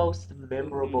was your most Hmm.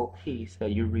 memorable piece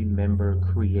that you remember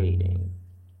creating?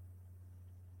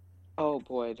 Oh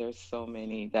boy, there's so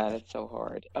many. That is so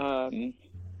hard.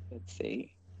 Let's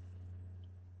see.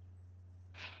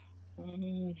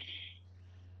 Um,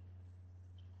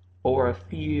 Or a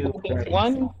few well, there's that you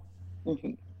one.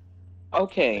 Mhm.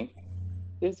 Okay,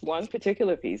 there's one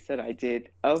particular piece that I did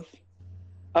of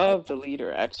the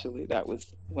leader. Actually, that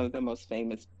was one of the most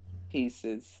famous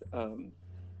pieces.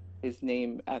 His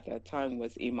name at that time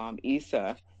was Imam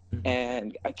Isa, Mhm.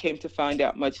 and I came to find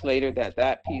out much later that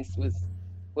that piece was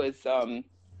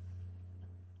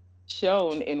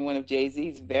shown in one of Jay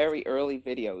Z's very early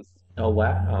videos, Oh,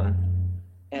 wow.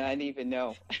 and I didn't even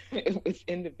know it was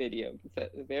in the video. It's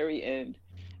at the very end.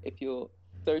 If you'll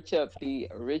search up the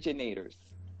originators,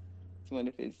 it's one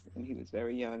of his when he was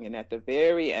very young, and at the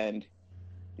very end,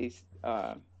 these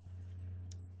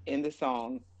in the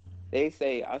song, they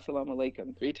say "Assalamu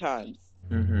alaikum" 3 times,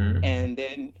 Mm-hmm. and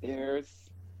then there's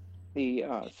the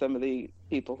some of the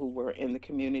people who were in the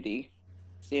community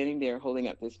standing there holding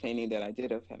up this painting that I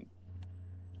did of him.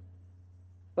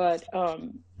 But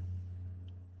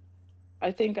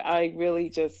I think I really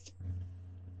just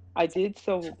I did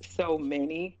so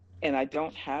many, and I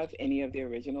don't have any of the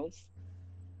originals.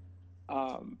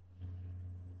 Um,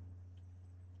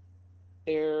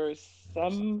 there's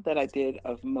some that I did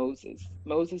of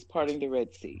Moses parting the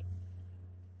Red Sea.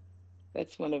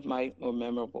 That's one of my more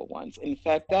memorable ones. In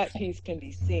fact, that piece can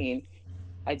be seen.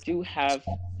 I do have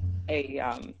a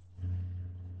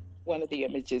one of the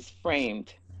images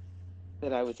framed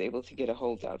that I was able to get a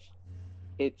hold of.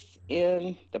 It's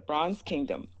in the Bronze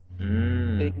Kingdom.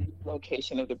 the Mm.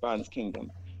 location of the Bronze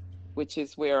Kingdom, which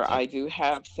is where I do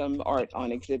have some art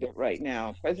on exhibit right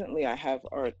now. Presently, I have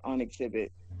art on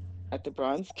exhibit at the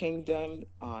Bronze Kingdom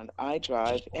on I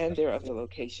Drive and their other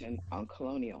location on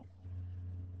Colonial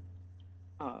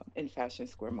in Fashion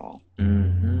Square Mall.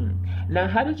 Hmm. Now,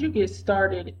 how did you get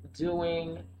started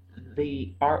doing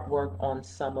the artwork on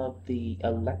some of the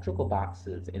electrical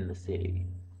boxes in the city?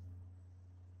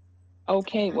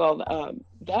 Okay, well,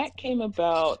 that came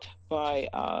about by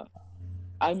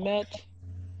I met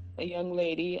a young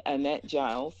lady, Annette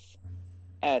Giles,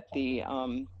 at the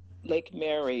Lake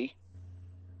Mary.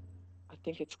 I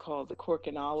think it's called the Cork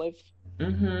and Olive.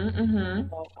 Mm-hmm.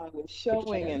 Mm-hmm. I was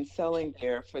showing and selling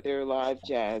there for their live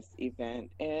jazz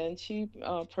event, and she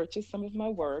purchased some of my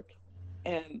work.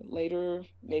 And later,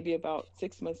 maybe about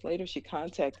 6 months later, she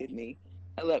contacted me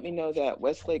and let me know that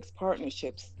Westlake's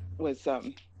Partnerships was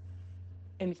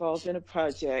involved in a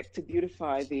project to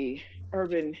beautify the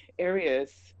urban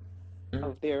areas Mm.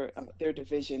 of their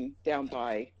division down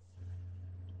by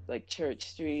like Church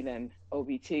Street and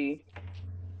OBT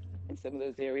in some of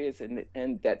those areas,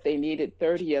 and that they needed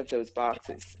 30 of those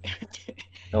boxes.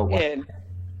 Oh, wow. And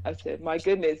I said, my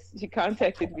goodness, she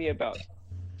contacted me about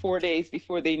 4 days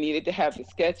before they needed to have the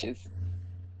sketches.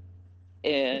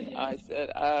 And I said,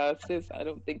 sis, I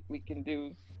don't think we can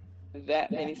do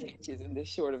that many sketches in this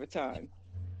short of a time.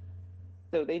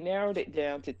 So they narrowed it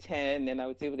down to 10, and I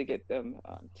was able to get them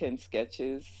 10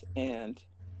 sketches. And,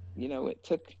 it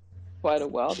took quite a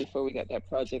while before we got that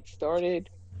project started.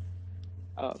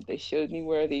 They showed me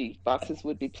where the boxes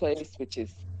would be placed, which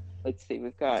is, let's see,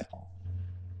 we've got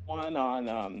one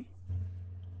on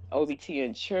OBT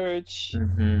and Church,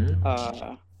 Mm-hmm.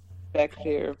 uh, back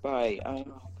there by, oh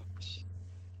gosh,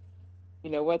 you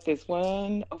know what? There's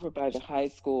one over by the high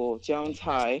school, Jones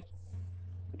High.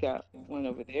 We got one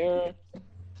over there.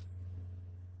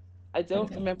 I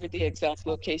don't remember the exact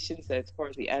locations as far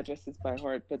as the addresses by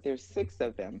heart, but there's six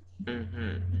of them.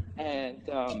 Mm-hmm. And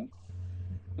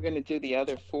we're going to do the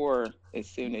other four as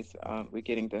soon as we're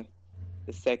getting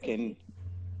the second,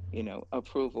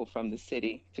 approval from the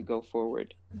city to go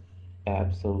forward.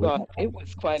 Absolutely. But it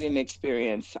was quite an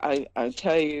experience. I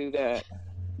tell you that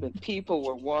the people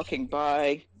were walking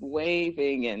by,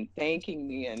 waving and thanking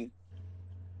me and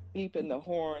beeping the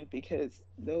horn because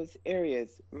those areas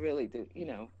really do,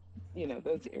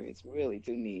 those areas really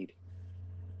do need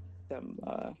some,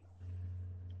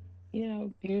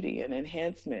 beauty and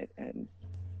enhancement. And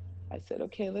I said,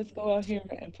 okay, let's go out here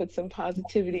and put some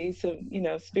positivity, some,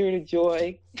 spirit of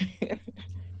joy and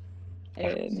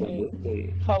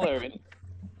Absolutely. color. And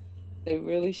they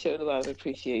really showed a lot of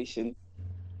appreciation.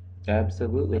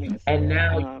 Absolutely. And And so,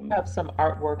 now you have some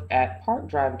artwork at Park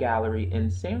Drive Gallery in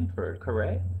Sanford,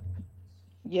 correct?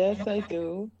 yes, I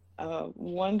do.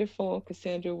 Wonderful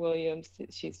Cassandra Williams.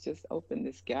 She's just opened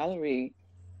this gallery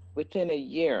within a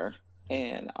year.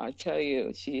 And I tell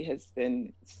you, she has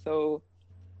been so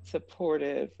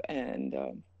supportive, and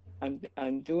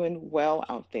I'm doing well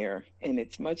out there, and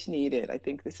it's much needed. I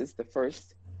think this is the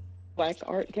first Black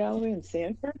art gallery in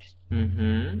Sanford,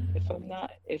 Mm-hmm.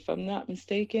 if I'm not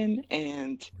mistaken,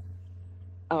 and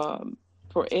um,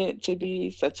 for it to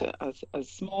be such a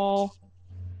small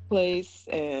place,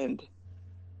 and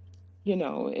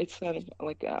it's kind of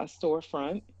like a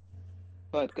storefront,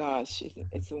 but gosh,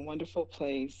 it's a wonderful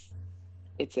place.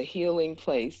 It's a healing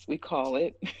place, we call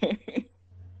it.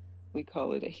 We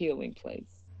call it a healing place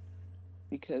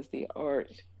because the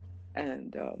art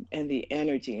and the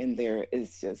energy in there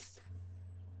is just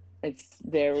it's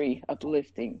very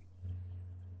uplifting.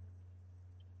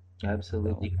 So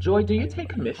Absolutely. Joy, do you I take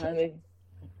commissions? highly,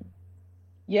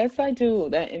 yes, I do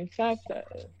that. In fact,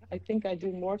 I think I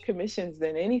do more commissions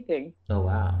than anything. Oh,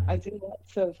 wow. I do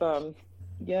lots of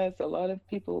yes, a lot of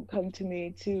people come to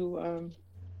me to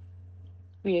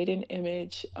create an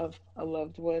image of a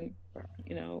loved one,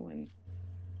 and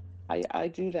I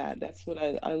do that. That's what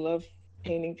I love,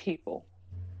 painting people.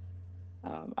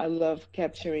 I love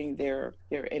capturing their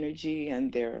energy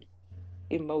and their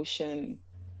emotion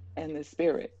and the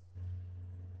spirit.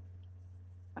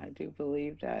 I do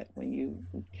believe that when you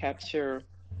capture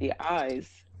the eyes,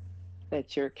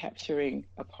 that you're capturing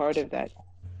a part of that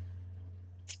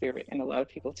spirit. And a lot of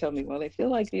people tell me, well, they feel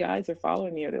like the eyes are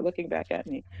following me or they're looking back at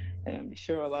me. And I'm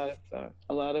sure a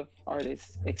lot of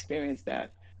artists experience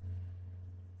that.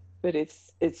 But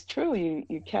it's true.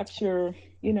 You capture,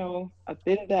 a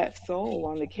bit of that soul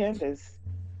on the canvas,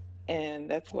 and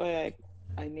that's why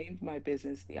I named my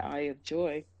business the Eye of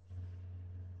Joy.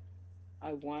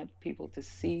 I want people to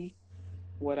see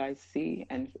what I see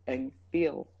and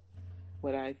feel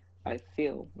what I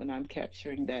feel when I'm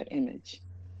capturing that image.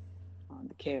 on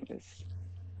the canvas.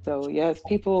 So yes,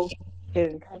 people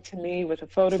can come to me with a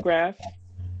photograph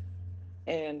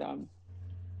and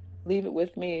leave it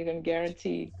with me and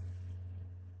guarantee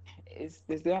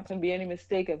there's not going to be any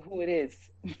mistake of who it is.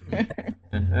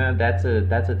 That's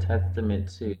a testament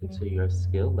to Mhm. your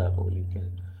skill level. You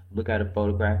can look at a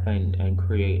photograph and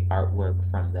create artwork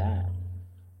from that.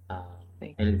 Um,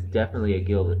 Thank and it's you. definitely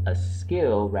a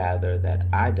skill rather that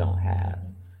I don't have.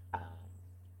 Um,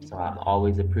 so Hmm. I'm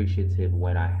always appreciative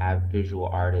when I have visual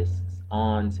artists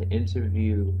on to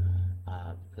interview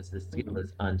because the skill Hmm.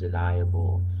 is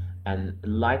undeniable. And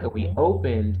like we Hmm.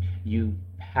 opened, you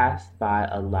passed by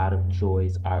a lot of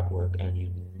Joy's artwork and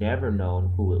you've never known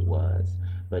who it was.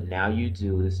 But now you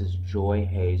do. This is Joy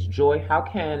Hayes. Joy, how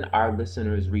can our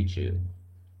listeners reach you?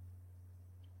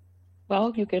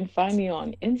 Well, you can find me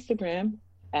on Instagram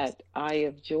at Eye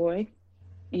of Joy,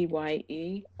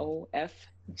 EYEOFJOY.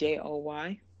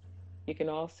 You can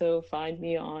also find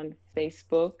me on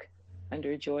Facebook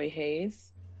under Joy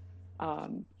Hayes,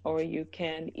 or you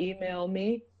can email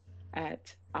me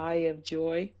at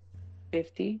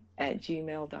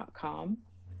eyeofjoy50@gmail.com.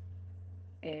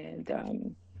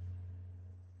 And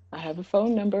I have a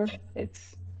phone number.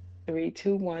 It's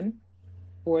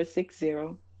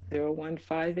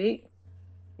 321-460-0158.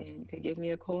 And you can give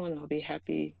me a call, and I'll be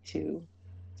happy to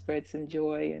spread some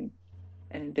joy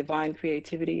and divine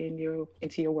creativity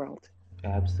into your world.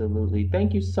 Absolutely.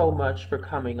 Thank you so much for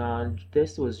coming on.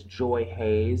 This was Joy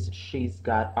Hayes. She's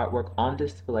got artwork on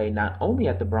display not only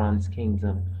at the Bronze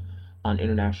Kingdom on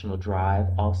International Drive,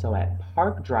 also at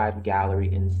Park Drive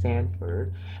Gallery in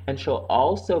Sanford. And she'll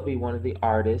also be one of the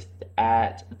artists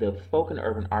at the Folk and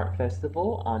Urban Art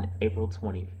Festival on April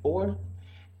 24th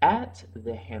at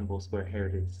the Hannibal Square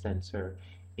Heritage Center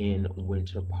in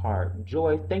Winter Park.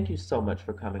 Joy, thank you so much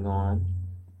for coming on.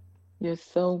 You're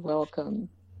so welcome.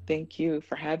 Thank you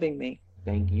for having me.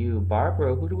 Thank you.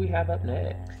 Barbara, who do we have up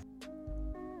next?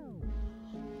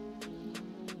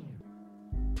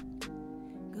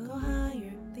 Go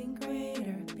higher, think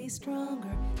greater, be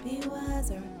stronger, be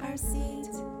wiser. Our seat,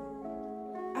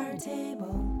 our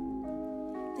table.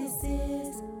 This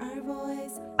is our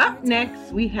voice, our Up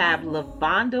next, we have time.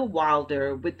 Lavonda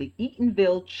Wilder with the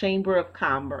Eatonville Chamber of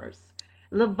Commerce.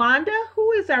 Lavonda,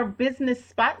 who is our business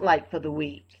spotlight for the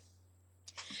week?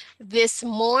 This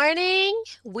morning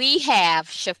we have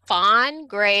Chiffon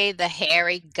Gray, the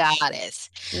hairy goddess.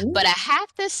 But I Ooh.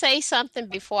 have to say something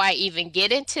before I even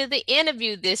get into the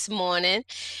interview this morning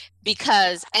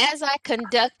because as I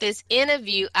conduct this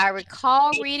interview, I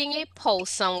recall reading a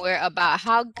post somewhere about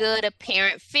how good a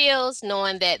parent feels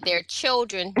knowing that their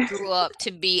children grew up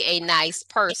to be a nice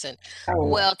person. Oh,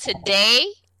 Well, today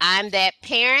I'm that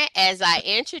parent as I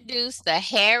introduce the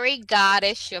hairy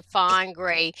goddess Chiffon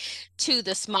Gray to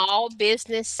the small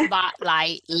business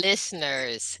spotlight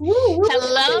listeners. woo, woo.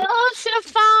 Hello,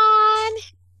 Chiffon.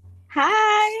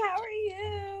 Hi, how are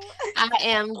you? I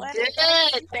am What a great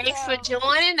good. Thanks for intro.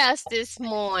 joining us this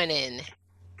morning.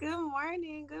 Good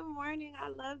morning. Good morning. I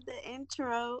love the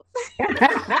intro.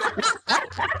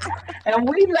 And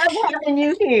we love having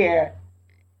you here.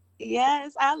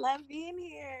 Yes, I love being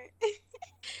here.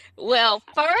 Well,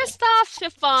 first off,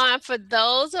 Chiffon, for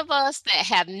those of us that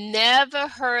have never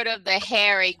heard of the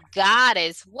hairy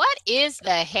goddess, what is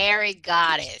the hairy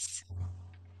goddess?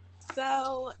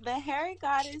 So, the Hairy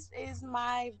Goddess is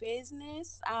my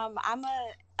business. I'm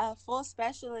a full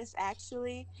specialist,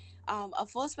 actually. A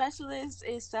full specialist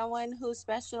is someone who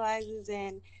specializes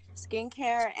in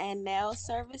skincare and nail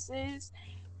services.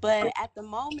 But at the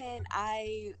moment,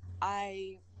 I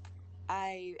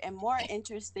I am more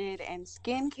interested in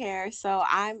skincare, so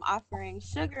I'm offering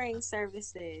sugaring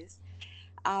services.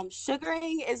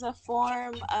 Sugaring is a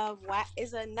form of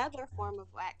is another form of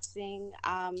waxing.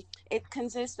 It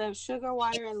consists of sugar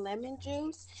water and lemon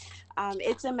juice.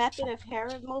 It's a method of hair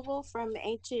removal from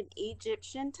ancient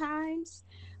Egyptian times.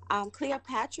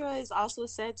 Cleopatra is also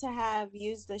said to have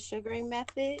used the sugaring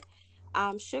method.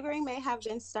 Sugaring may have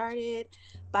been started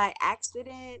by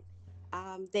accident.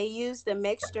 They used a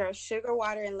mixture of sugar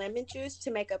water and lemon juice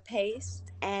to make a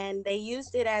paste, and they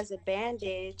used it as a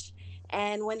bandage.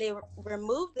 And when they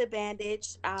removed the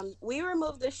bandage, we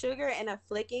removed the sugar in a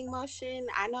flicking motion.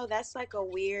 I know that's like a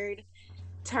weird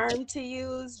term to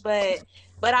use, but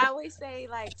I always say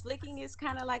like flicking is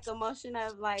kind of like a motion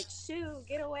of like shoo,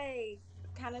 get away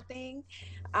kind of thing.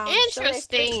 So they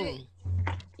flicked it. Interesting.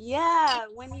 Yeah,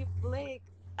 when you flick,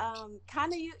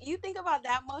 kind of you think about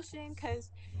that motion because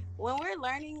when we're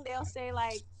learning, they'll say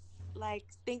like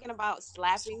thinking about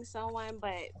slapping someone,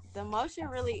 but the motion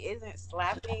really isn't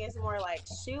slapping. It's more like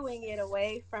shooing it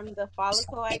away from the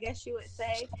follicle, I guess you would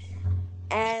say.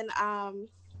 And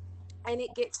and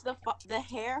it gets the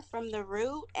hair from the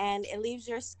root, and it leaves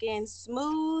your skin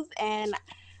smooth. And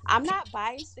I'm not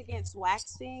biased against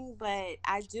waxing, but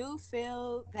I do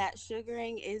feel that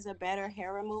sugaring is a better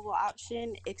hair removal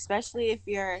option, especially if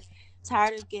you're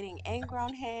tired of getting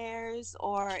ingrown hairs,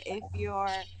 or if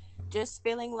you're just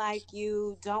feeling like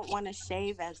you don't want to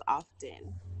shave as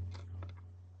often.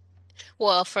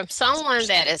 Well, from someone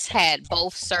that has had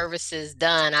both services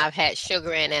done, I've had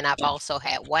sugaring and I've also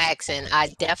had waxing. I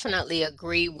definitely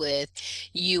agree with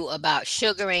you about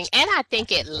sugaring, and I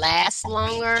think it lasts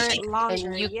longer. And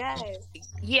Longer, you, yes.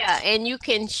 yeah, and you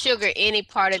can sugar any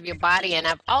part of your body. And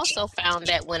I've also found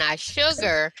that when I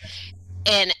sugar,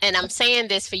 and I'm saying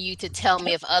this for you to tell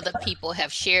me if other people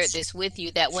have shared this with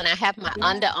you, that when I have my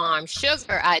Yeah. underarm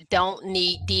sugar, I don't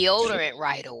need deodorant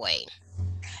right away.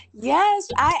 Yes,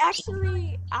 I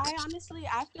honestly,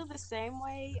 I feel the same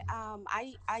way.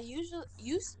 I usually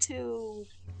used to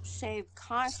shave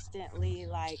constantly,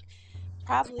 like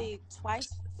probably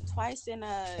twice in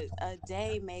a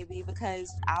day maybe,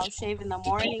 because I'll shave in the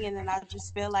morning and then I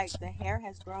just feel like the hair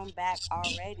has grown back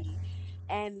already.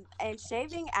 And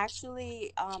shaving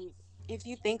actually, if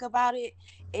you think about it,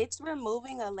 it's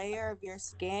removing a layer of your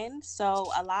skin.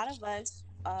 So a lot of us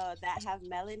that have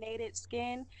melanated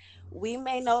skin, we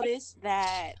may notice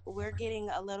that we're getting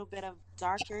a little bit of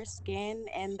darker skin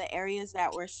in the areas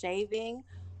that we're shaving,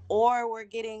 or we're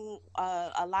getting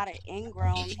a lot of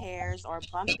ingrown hairs or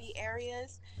bumpy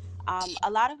areas.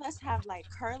 A lot of us have like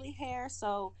curly hair,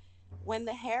 so when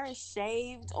the hair is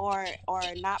shaved or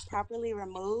not properly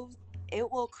removed, it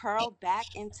will curl back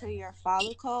into your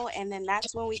follicle, and then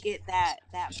that's when we get that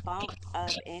bump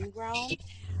of ingrown.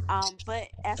 But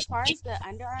as far as the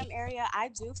underarm area, I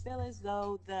do feel as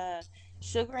though the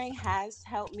sugaring has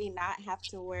helped me not have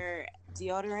to wear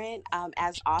deodorant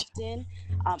as often.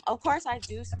 Of course, I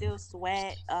do still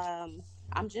sweat.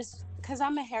 I'm just because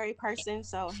I'm a hairy person,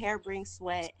 so hair brings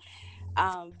sweat.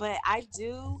 But I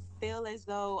do feel as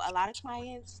though a lot of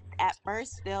clients at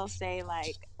first they'll say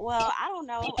like, "Well, I don't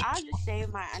know, I'll just shave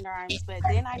my underarms." But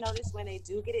then I notice when they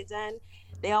do get it done,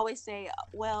 they always say,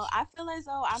 "Well, I feel as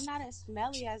though I'm not as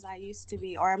smelly as I used to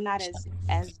be, or I'm not as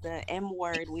the M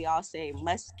word we all say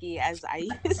musky as I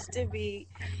used to be."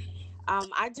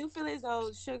 I do feel as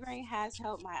though sugaring has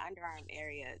helped my underarm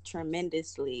area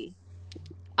tremendously.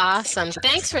 Awesome.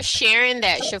 Thanks for sharing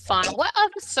that, Chiffon. What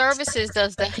other services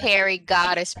does the Hairy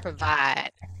Goddess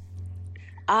provide?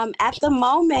 At the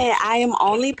moment, I am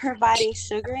only providing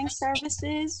sugaring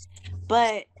services,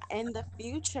 but in the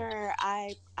future,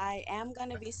 I am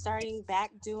going to be starting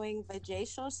back doing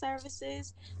vajacial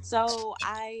services. So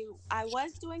I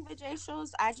was doing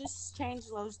vajacials. I just changed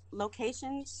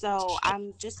locations, so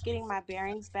I'm just getting my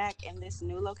bearings back in this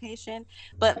new location.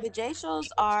 But vajacials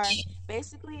are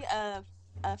basically a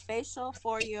facial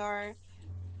for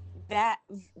that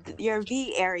your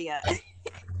V area,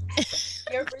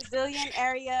 your Brazilian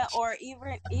area, or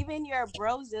even your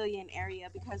Brazilian area,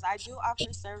 because I do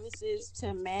offer services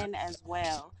to men as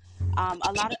well.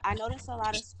 I notice a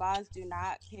lot of spas do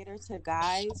not cater to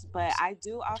guys, but I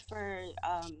do offer.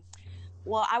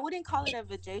 Well, I wouldn't call it a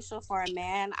vajacial for a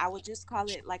man. I would just call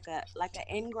it like an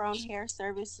ingrown hair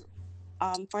service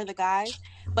for the guys.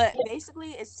 But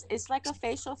basically, it's like a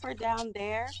facial for down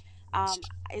there.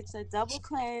 It's a double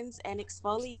cleanse, an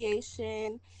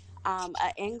exfoliation, an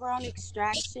ingrown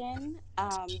extraction.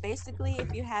 Basically,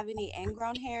 if you have any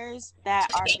ingrown hairs that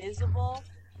are visible,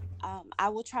 I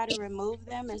will try to remove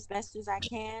them as best as I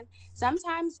can.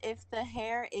 Sometimes, if the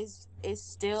hair is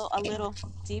still a little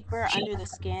deeper under the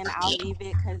skin, I'll leave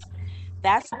it, because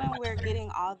that's when we're getting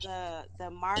all the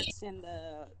marks and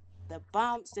the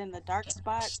bumps and the dark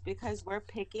spots, because we're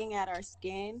picking at our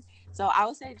skin. So I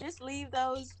would say just leave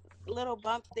those little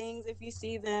bump things. If you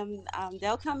see them,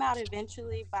 they'll come out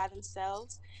eventually by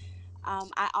themselves.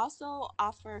 I also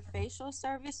offer facial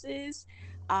services.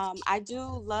 I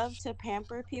do love to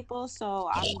pamper people, so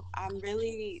I'm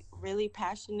really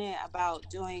passionate about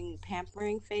doing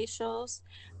pampering facials.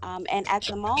 And at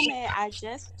the moment, I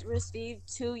just received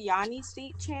two Yanni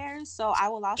seat chairs, so I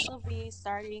will also be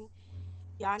starting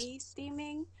Yanni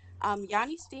steaming.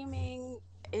 Yanni steaming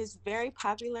is very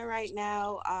popular right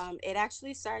now. It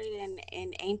actually started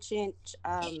in ancient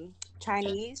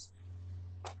Chinese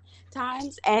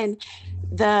times, and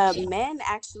the men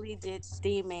actually did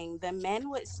steaming. The men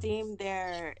would steam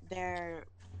their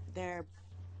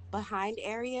behind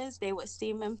areas. They would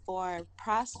steam them for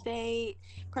prostate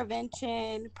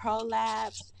prevention,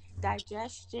 prolapse,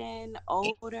 digestion,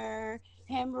 odor,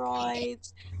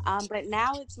 hemorrhoids, but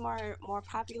now it's more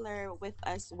popular with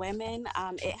us women.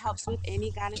 It helps with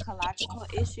any gynecological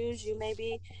issues you may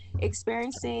be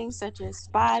experiencing, such as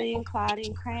spotting,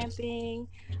 clotting, cramping.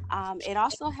 It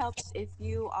also helps if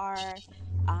you are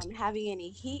having any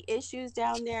heat issues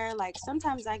down there. Like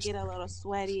sometimes I get a little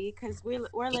sweaty because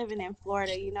we're living in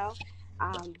Florida, you know.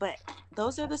 But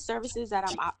those are the services that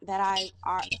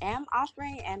am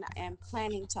offering and am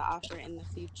planning to offer in the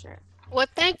future. Well,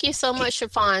 thank you so much,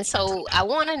 Shafan. So I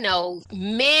want to know,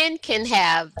 men can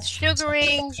have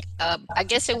sugaring. I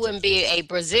guess it wouldn't be a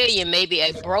Brazilian, maybe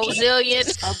a Brazilian.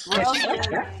 A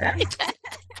Brazilian.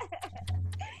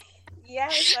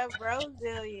 Yes, a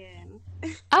Brazilian.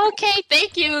 Okay,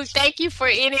 thank you. Thank you for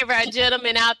any of our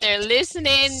gentlemen out there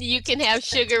listening. You can have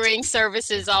sugaring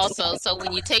services also. So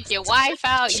when you take your wife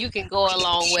out, you can go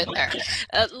along with her.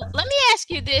 Let me ask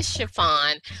you this,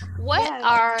 Chiffon. What Yes.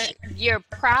 are your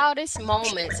proudest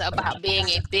moments about being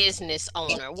a business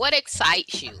owner? What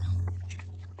excites you?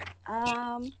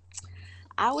 Um,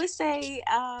 I would say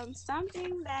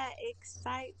something that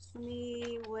excites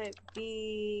me would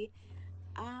be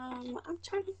I'm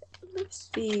trying to let's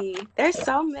see. There's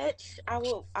so much I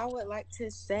would like to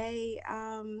say.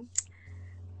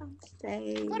 Let's What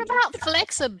say about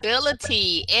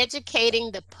flexibility,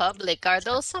 educating the public? Are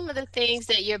those some of the things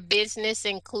that your business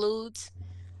includes?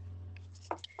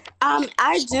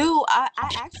 I do. I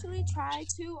actually try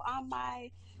to on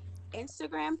my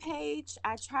Instagram page.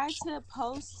 I try to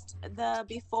post the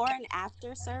before and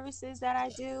after services that I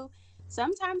do.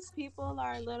 Sometimes people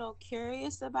are a little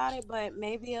curious about it, but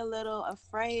maybe a little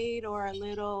afraid or a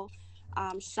little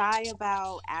shy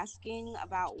about asking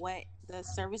about what the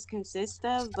service consists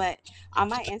of. But on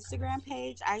my Instagram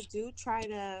page, I do try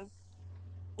to,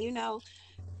 you know,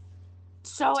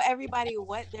 show everybody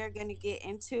what they're going to get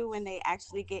into when they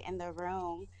actually get in the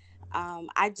room.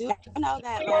 I do know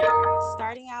that, like,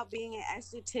 starting out being an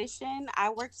esthetician, I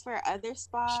worked for other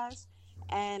spas,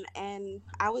 and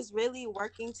I was really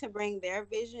working to bring their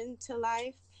vision to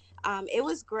life. It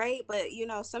was great, but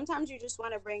sometimes you just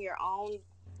want to bring your own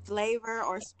flavor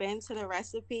or spin to the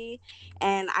recipe,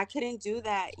 and I couldn't do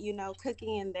that,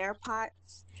 cooking in their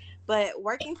pots. But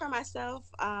working for myself,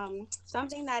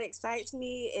 something that excites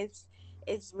me is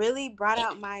it's really brought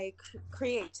out my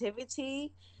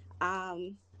creativity.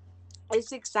 Um,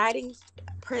 it's exciting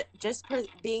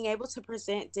being able to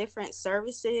present different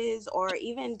services or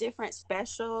even different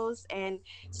specials and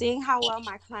seeing how well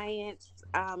my clients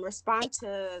respond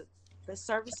to the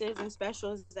services and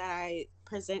specials that I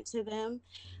present to them.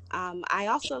 I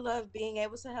also love being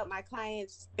able to help my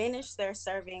clients finish their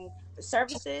serving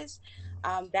services.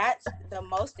 That's the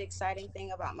most exciting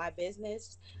thing about my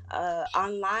business.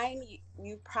 Online,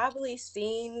 you've probably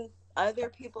seen other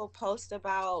people post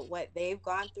about what they've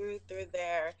gone through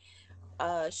their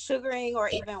sugaring or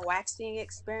even waxing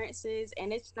experiences,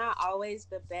 and it's not always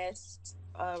the best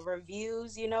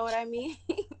reviews. You know what I mean?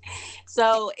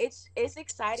 So it's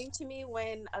exciting to me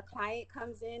when a client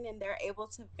comes in and they're able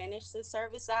to finish the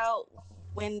service out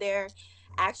when they're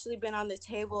actually been on the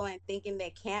table and thinking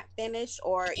they can't finish,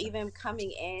 or even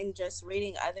coming in just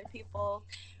reading other people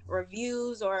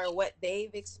reviews or what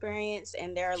they've experienced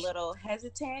and they're a little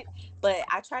hesitant. But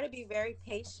I try to be very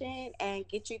patient and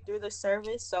get you through the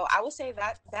service. So I would say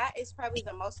that is probably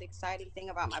the most exciting thing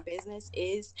about my business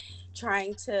is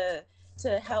trying to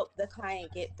help the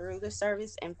client get through the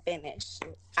service and finish.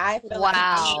 I feel like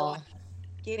I'm the one Wow.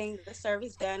 getting the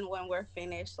service done when we're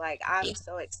finished. Like, I'm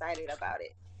so excited about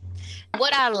it.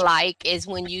 What I like is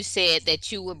when you said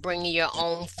that you were bringing your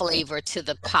own flavor to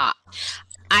the pot.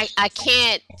 I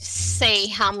can't say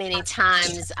how many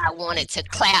times I wanted to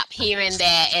clap hearing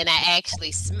that, and I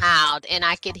actually smiled, and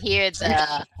I could hear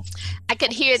the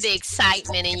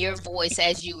excitement in your voice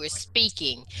as you were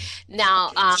speaking.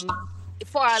 Now,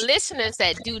 for our listeners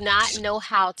that do not know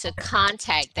how to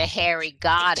contact the Hairy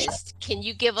Goddess, can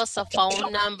you give us a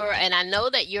phone number? And I know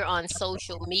that you're on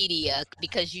social media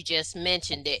because you just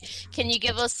mentioned it. Can you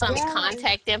give us some Yes.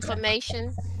 contact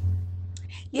information?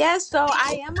 Yes, so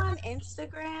I am on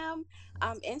Instagram.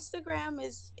 Instagram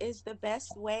is the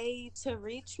best way to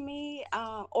reach me,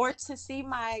 or to see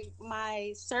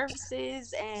my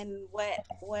services and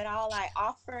what all I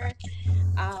offer.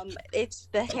 It's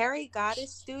the Hairy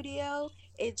Goddess Studio.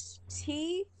 It's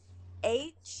Hairy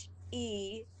Goddess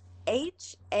Studio.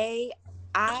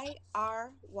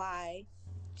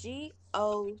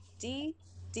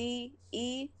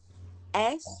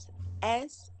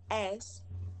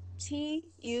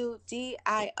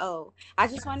 I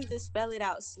just wanted to spell it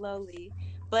out slowly,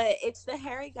 but it's the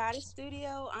Hairy Goddess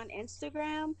Studio on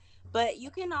Instagram. But you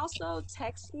can also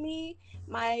text me.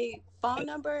 My phone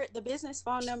number, the business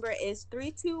phone number is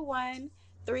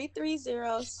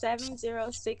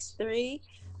 321-330-7063.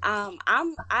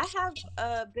 I have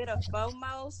a bit of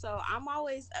FOMO, so I'm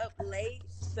always up late.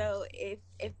 So if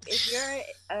you're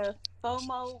a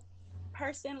FOMO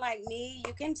person like me,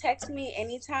 you can text me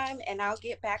anytime and I'll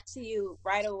get back to you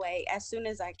right away as soon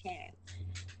as I can.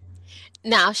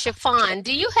 Now, Chiffon,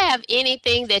 do you have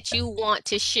anything that you want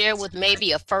to share with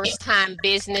maybe a first-time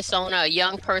business owner, a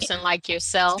young person like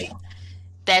yourself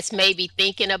that's maybe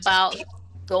thinking about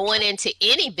going into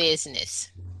any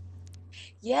business?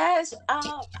 Yes,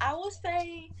 I will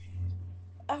say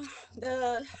uh,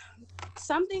 the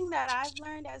something that I've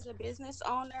learned as a business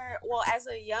owner, well, as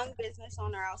a young business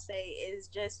owner, I'll say is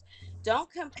just don't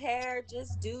compare,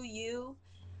 just do you.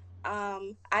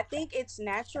 I think it's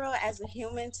natural as a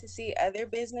human to see other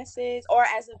businesses, or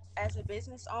as a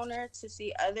business owner to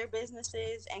see other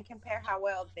businesses and compare how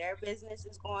well their business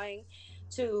is going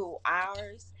to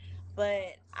ours.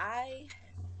 But I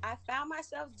found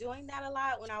myself doing that a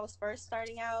lot when I was first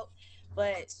starting out,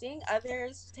 but seeing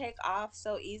others take off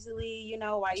so easily,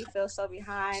 why you feel so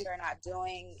behind or not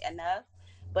doing enough.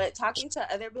 But talking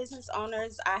to other business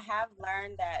owners, I have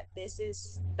learned that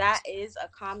that is a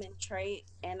common trait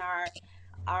in our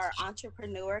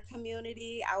entrepreneur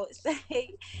community, I would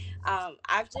say.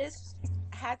 I've just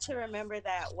had to remember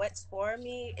that what's for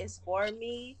me is for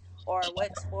me, or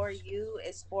what's for you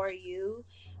is for you.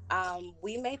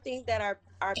 We may think that our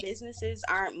businesses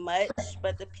aren't much,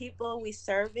 but the people we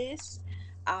service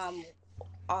um,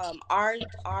 are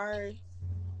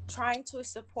trying to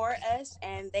support us,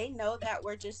 and they know that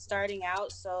we're just starting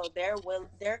out, so they're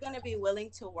going to be willing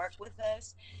to work with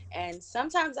us. And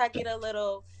sometimes I get a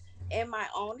little in my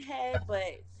own head,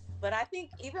 but I think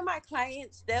even my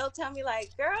clients, they'll tell me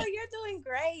like, girl, you're doing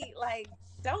great, like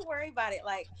don't worry about it,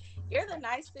 like you're the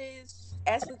nicest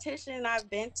esthetician I've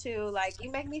been to, like you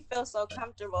make me feel so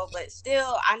comfortable. But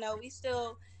still, I know we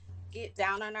still get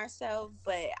down on ourselves,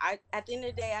 but I at the end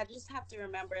of the day, I just have to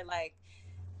remember, like,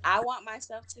 I want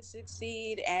myself to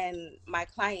succeed, and my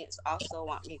clients also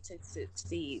want me to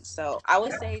succeed. So I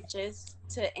would say, just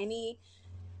to any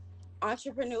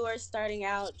entrepreneurs starting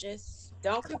out, just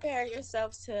don't compare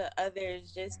yourself to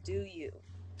others. Just do you.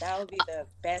 That would be the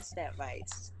best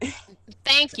advice.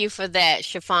 Thank you for that,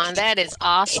 Chiffon. That is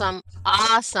awesome,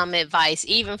 awesome advice,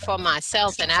 even for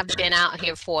myself. And I've been out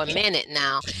here for a minute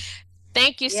now.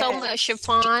 Thank you so much, Yes.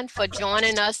 Chiffon, for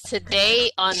joining us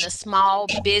today on the Small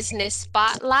Business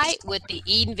Spotlight with the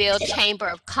Edenville Chamber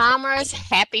of Commerce.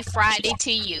 Happy Friday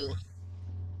to you.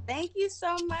 Thank you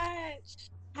so much.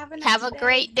 Have a Have nice a day.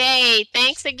 great day.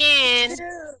 Thanks You again.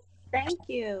 too. Thank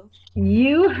you.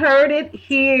 You heard it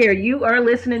here. You are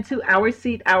listening to Our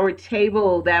Seat, Our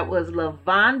Table. That was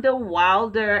Lavonda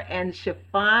Wilder and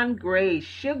Chiffon Gray.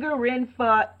 Sugaring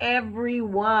for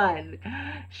everyone.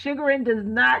 Sugaring does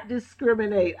not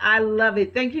discriminate. I love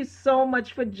it. Thank you so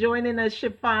much for joining us,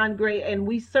 Chiffon Gray. And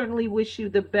we certainly wish you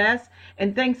the best.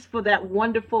 And thanks for that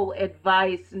wonderful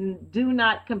advice. And do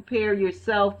not compare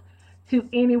yourself to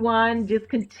anyone. Just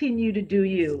continue to do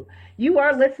you. You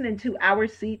are listening to Our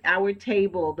Seat, Our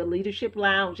Table, the Leadership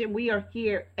Lounge, and we are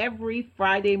here every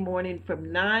Friday morning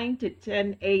from 9 to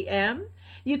 10 a.m.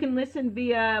 You can listen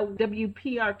via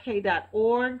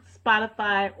WPRK.org,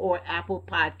 Spotify, or Apple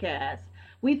Podcasts.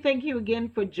 We thank you again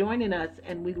for joining us,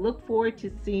 and we look forward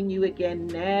to seeing you again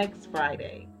next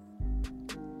Friday.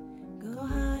 Go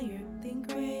higher, think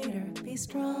greater, be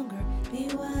stronger, be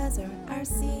wiser. Our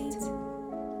seat,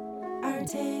 our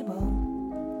table.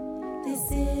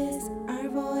 This is our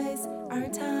voice, our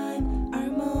time, our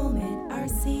moment, our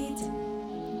seat,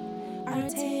 our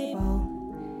table.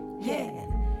 Yeah,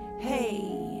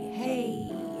 hey,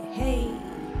 hey, hey,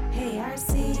 hey, our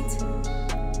seat,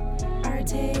 our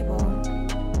table.